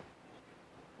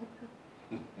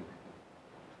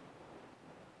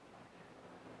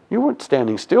 You weren't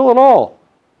standing still at all.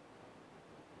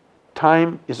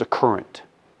 Time is a current.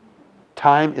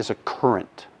 Time is a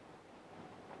current.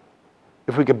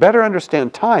 If we could better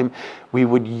understand time, we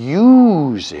would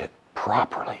use it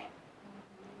properly.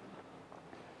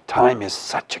 Time is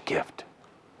such a gift.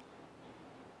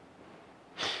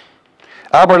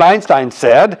 Albert Einstein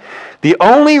said, the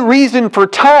only reason for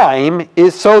time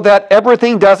is so that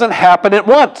everything doesn't happen at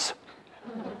once.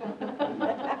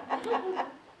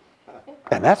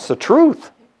 And that's the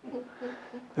truth.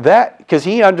 Because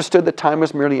he understood that time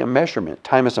was merely a measurement.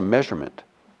 Time is a measurement.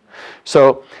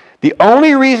 So the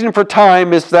only reason for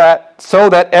time is that so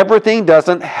that everything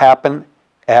doesn't happen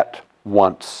at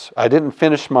once. I didn't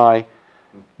finish my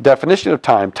definition of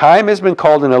time. Time has been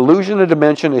called an illusion, a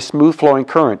dimension, a smooth flowing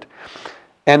current,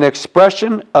 an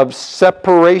expression of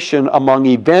separation among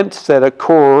events that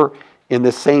occur in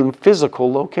the same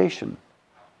physical location.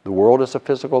 The world is a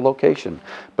physical location,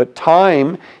 but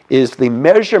time is the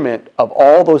measurement of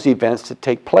all those events that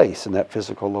take place in that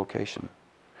physical location.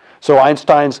 So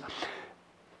Einstein's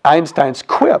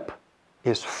quip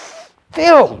is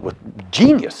filled with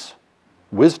genius,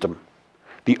 wisdom.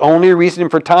 The only reason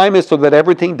for time is so that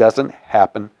everything doesn't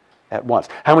happen at once.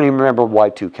 How many remember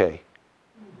Y2K?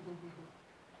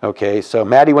 Okay, so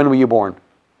Maddie, when were you born?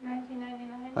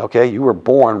 1999. Okay, you were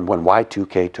born when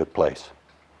Y2K took place.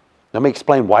 Let me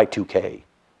explain Y2K.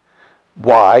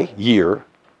 Y, year,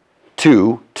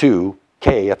 2,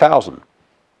 K, 1,000.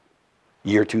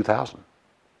 Year 2000.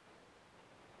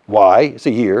 Y is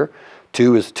a year,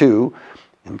 2 is 2,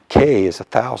 and K is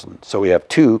 1,000. So we have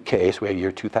 2K, so we have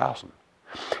year 2000.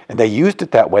 And they used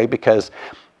it that way because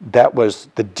that was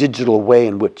the digital way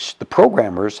in which the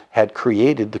programmers had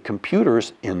created the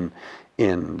computers at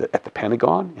the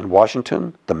Pentagon, in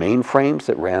Washington, the mainframes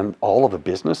that ran all of the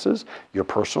businesses, your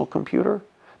personal computer,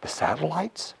 the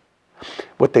satellites.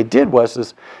 What they did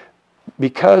was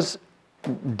because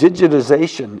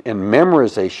digitization and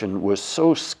memorization was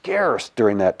so scarce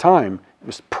during that time, it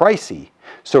was pricey.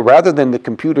 So rather than the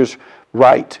computers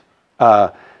write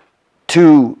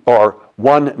 2 or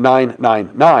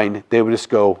 1999, they would just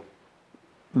go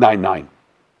 99.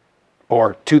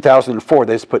 Or 2004,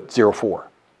 they just put 04.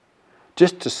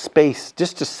 Just to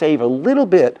save a little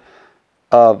bit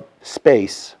of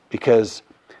space, because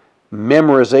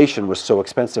memorization was so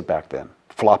expensive back then.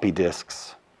 Floppy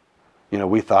disks.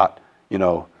 We thought,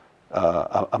 a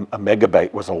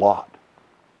megabyte was a lot.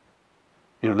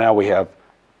 Now we have,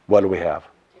 what do we have?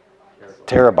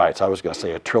 Terabytes. I was going to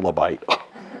say a trilobite.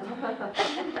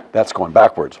 That's going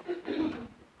backwards.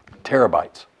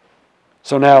 Terabytes.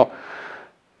 So now,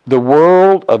 the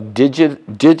world of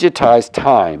digitized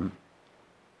time,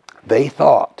 they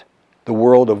thought the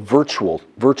world of virtual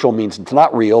means it's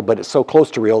not real, but it's so close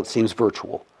to real it seems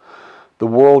virtual. The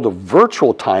world of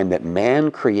virtual time that man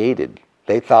created,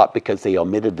 they thought because they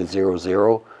omitted the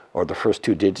 00 or the first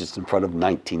 2 digits in front of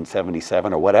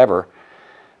 1977 or whatever,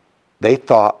 they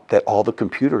thought that all the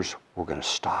computers were going to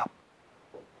stop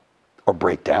or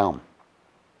break down.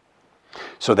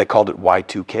 So they called it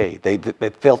Y2K. They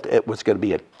felt it was going to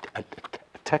be a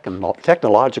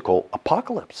technological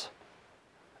apocalypse.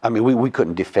 I mean, we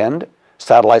couldn't defend.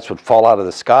 Satellites would fall out of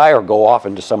the sky or go off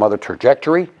into some other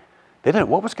trajectory. They didn't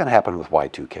know what was going to happen with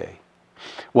Y2K.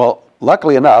 Well,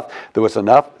 luckily enough, there was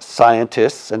enough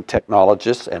scientists and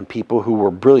technologists and people who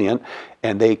were brilliant,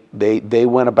 and they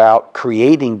went about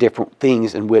creating different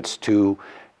things in which to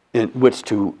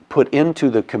put into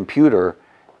the computer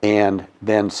and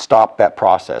then stop that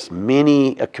process.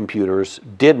 Many computers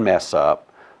did mess up.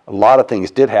 A lot of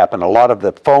things did happen. A lot of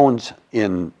the phones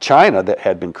in China that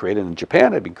had been created, in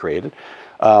Japan had been created,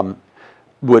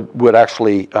 would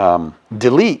actually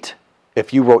delete.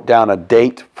 If you wrote down a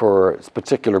date for a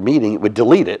particular meeting, it would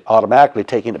delete it automatically,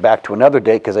 taking it back to another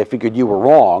date because they figured you were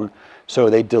wrong. So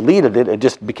they deleted it. It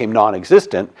just became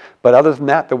non-existent. But other than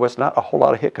that, there was not a whole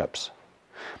lot of hiccups.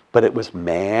 But it was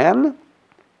man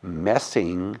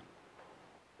messing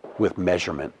with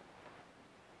measurement.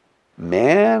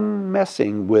 Man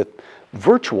messing with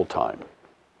virtual time.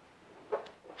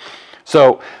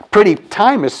 So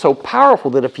time is so powerful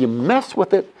that if you mess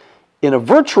with it in a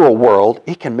virtual world,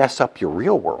 it can mess up your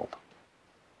real world.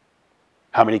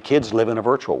 How many kids live in a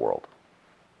virtual world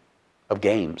of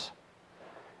games?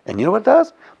 And you know what it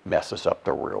does? Messes up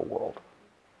their real world.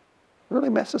 It really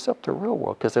messes up their real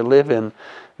world because they live in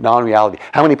non-reality.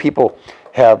 How many people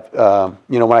have,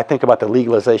 when I think about the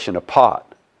legalization of pot,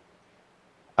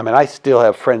 I mean, I still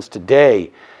have friends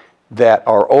today that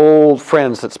are old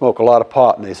friends that smoke a lot of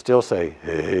pot, and they still say,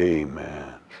 "Hey,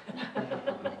 man.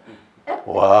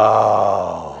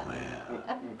 Wow, man.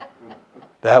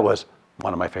 That was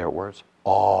one of my favorite words.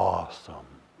 Awesome."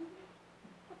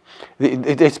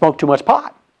 They smoke too much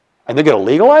pot, and they're going to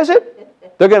legalize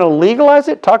it? They're going to legalize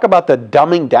it? Talk about the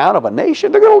dumbing down of a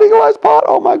nation. They're going to legalize pot?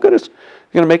 Oh, my goodness.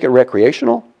 You're going to make it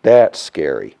recreational? That's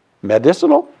scary.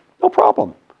 Medicinal? No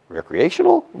problem.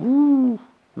 Recreational? Ooh,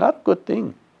 not a good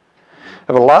thing. I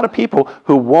have a lot of people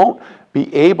who won't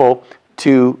be able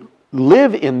to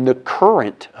live in the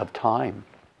current of time.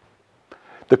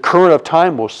 The current of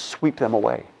time will sweep them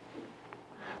away.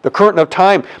 The current of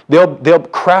time, they'll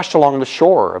crash along the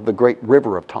shore of the great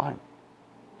river of time.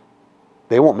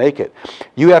 They won't make it.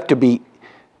 You have to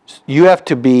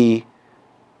be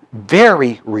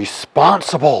very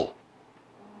responsible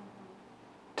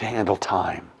to handle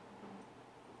time.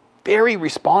 Very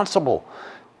responsible.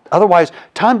 Otherwise,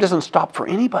 time doesn't stop for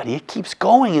anybody. It keeps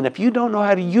going. And if you don't know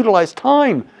how to utilize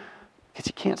time, because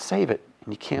you can't save it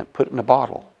and you can't put it in a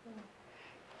bottle.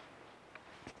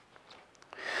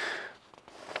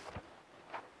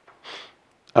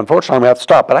 Unfortunately, I'm going to have to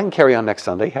stop, but I can carry on next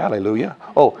Sunday. Hallelujah.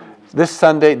 Oh, this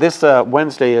Wednesday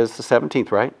is the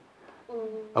 17th, right?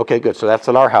 Okay, good. So that's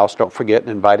at our house. Don't forget and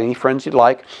invite any friends you'd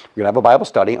like. We're going to have a Bible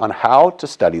study on how to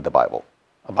study the Bible.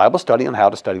 A Bible study on how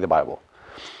to study the Bible.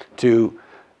 To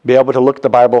be able to look at the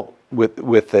Bible with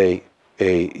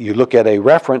you look at a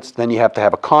reference, then you have to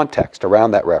have a context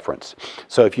around that reference.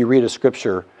 So if you read a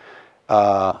scripture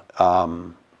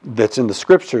that's in the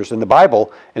scriptures in the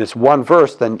Bible, and it's one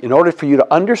verse, then in order for you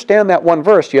to understand that one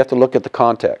verse, you have to look at the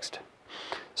context.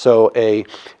 So a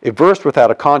verse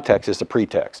without a context is a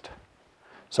pretext.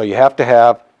 So you have to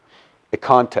have a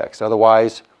context.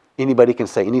 Otherwise, anybody can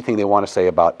say anything they want to say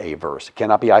about a verse. It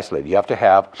cannot be isolated. You have to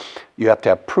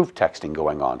have proof texting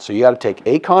going on. So you got to take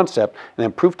a concept and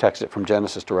then proof text it from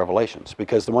Genesis to Revelations.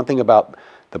 Because the one thing about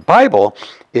the Bible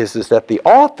is that the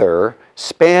author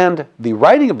spanned the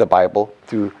writing of the Bible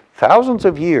through thousands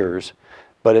of years,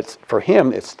 but for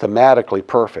him it's thematically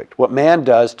perfect. What man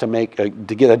does to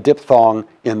get a diphthong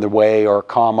in the way or a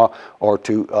comma, or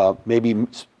to maybe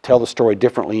tell the story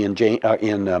differently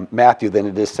in Matthew than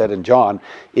it is said in John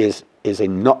is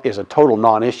a total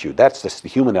non-issue. That's just the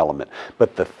human element.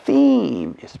 But the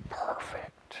theme is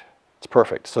perfect. It's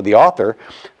perfect. So the author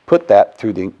put that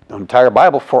through the entire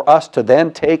Bible for us to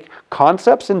then take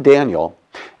concepts in Daniel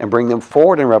and bring them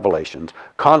forward in Revelations,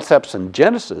 concepts in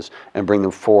Genesis and bring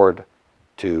them forward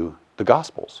to the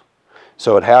Gospels.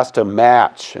 So it has to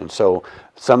match. And so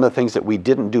some of the things that we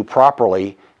didn't do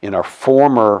properly in our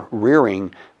former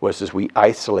rearing was we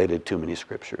isolated too many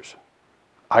scriptures.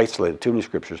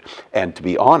 And to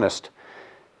be honest,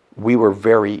 we were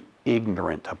very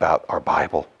ignorant about our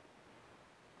Bible.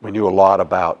 We knew a lot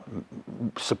about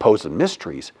supposed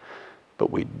mysteries, but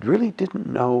we really didn't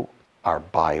know our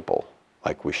Bible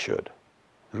like we should.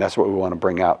 And that's what we want to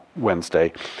bring out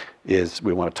Wednesday, is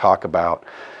we want to talk about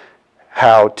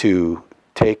how to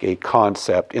take a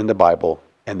concept in the Bible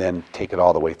and then take it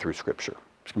all the way through Scripture.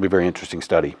 It's going to be a very interesting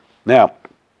study. Now,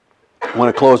 I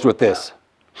want to close with this.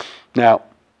 Now,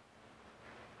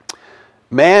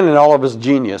 man in all of his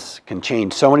genius can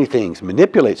change so many things,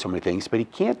 manipulate so many things, but he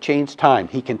can't change time.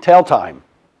 He can tell time.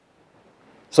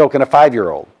 So can a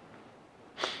 5-year-old.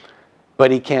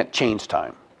 But he can't change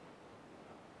time.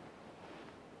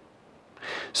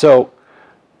 So,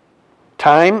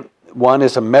 time, one,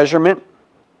 is a measurement,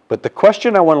 but the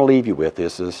question I want to leave you with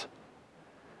is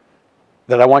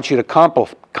that I want you to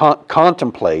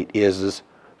contemplate is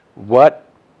what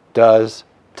does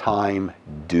time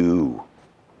do?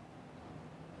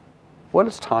 What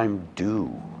does time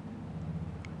do?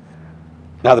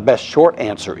 Now, the best short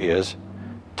answer is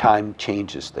time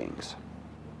changes things.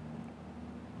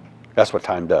 That's what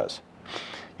time does.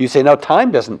 You say, no,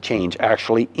 time doesn't change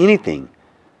actually anything.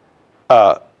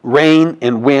 Rain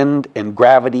and wind and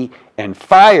gravity and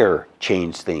fire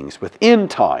change things within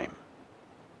time.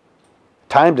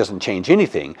 Time doesn't change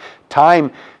anything.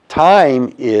 Time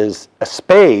is a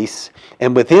space,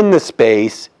 and within the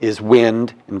space is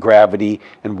wind and gravity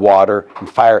and water and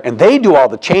fire, and they do all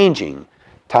the changing.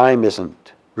 Time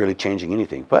isn't really changing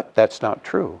anything, but that's not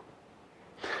true.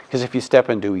 Because if you step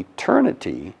into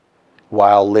eternity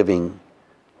while living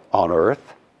on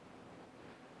Earth,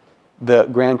 the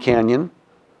Grand Canyon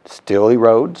still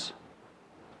erodes,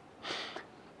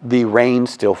 the rain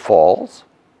still falls.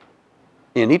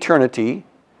 In eternity,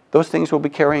 those things will be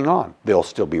carrying on. There'll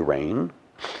still be rain,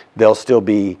 there'll still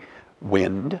be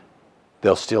wind,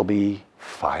 there'll still be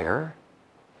fire,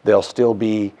 there'll still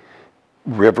be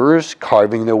rivers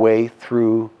carving their way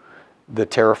through the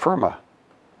terra firma.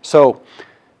 So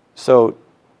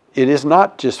it is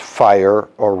not just fire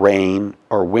or rain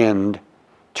or wind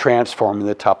transforming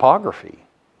the topography.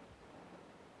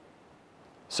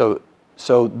 So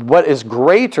what is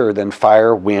greater than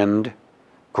fire, wind,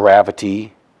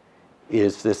 gravity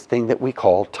is this thing that we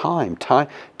call time.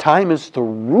 Time is the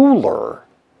ruler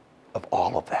of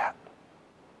all of that.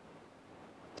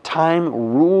 Time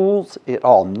rules it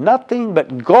all. Nothing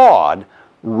but God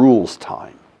rules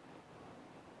time.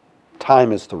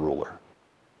 Time is the ruler.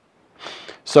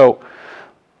 So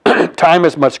time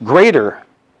is much greater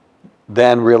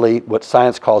than really what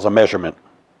science calls a measurement.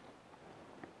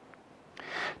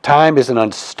 Time is an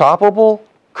unstoppable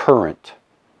current.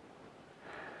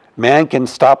 Man can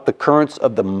stop the currents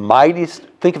of the mightiest.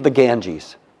 Think of the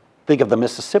Ganges. Think of the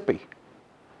Mississippi.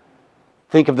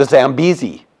 Think of the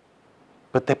Zambezi.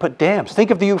 But they put dams. Think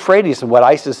of the Euphrates and what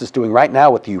ISIS is doing right now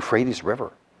with the Euphrates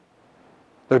River.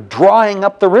 They're drying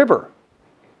up the river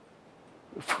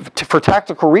for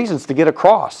tactical reasons to get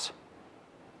across.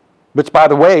 Which, by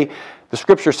the way, the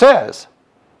scripture says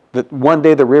that one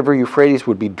day the river Euphrates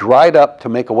would be dried up to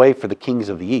make a way for the kings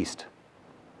of the east.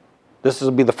 This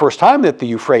will be the first time that the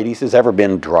Euphrates has ever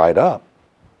been dried up.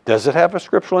 Does it have a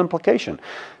scriptural implication?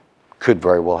 Could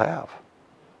very well have.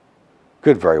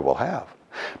 Could very well have.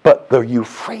 But the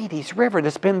Euphrates River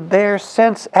that's been there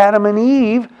since Adam and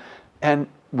Eve, and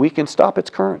we can stop its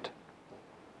current.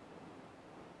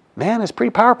 Man is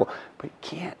pretty powerful, but you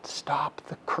can't stop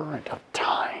the current of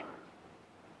time.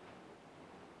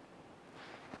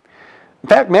 In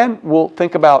fact, man will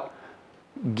think about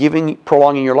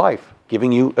prolonging your life,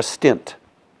 giving you a stint,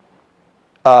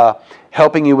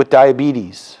 helping you with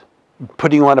diabetes,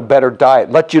 putting you on a better diet,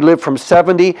 let you live from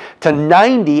 70 to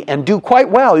 90 and do quite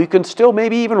well. You can still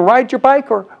maybe even ride your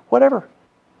bike or whatever.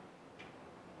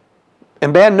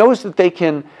 And man knows that they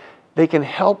can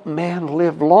help man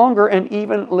live longer and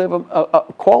even live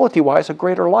quality-wise a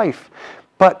greater life.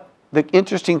 But the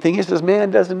interesting thing is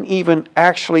man doesn't even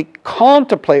actually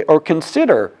contemplate or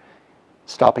consider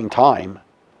stopping time,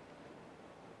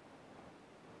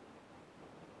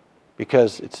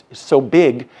 because it's so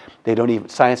big,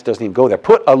 science doesn't even go there.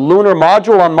 Put a lunar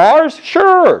module on Mars?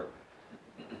 Sure.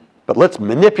 But let's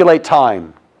manipulate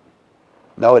time.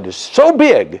 No, it is so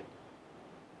big,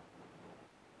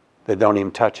 they don't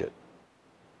even touch it.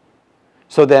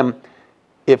 So then,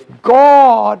 if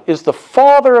God is the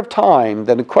Father of time,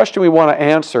 then the question we want to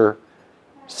answer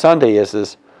Sunday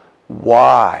is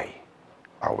why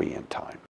are we in time?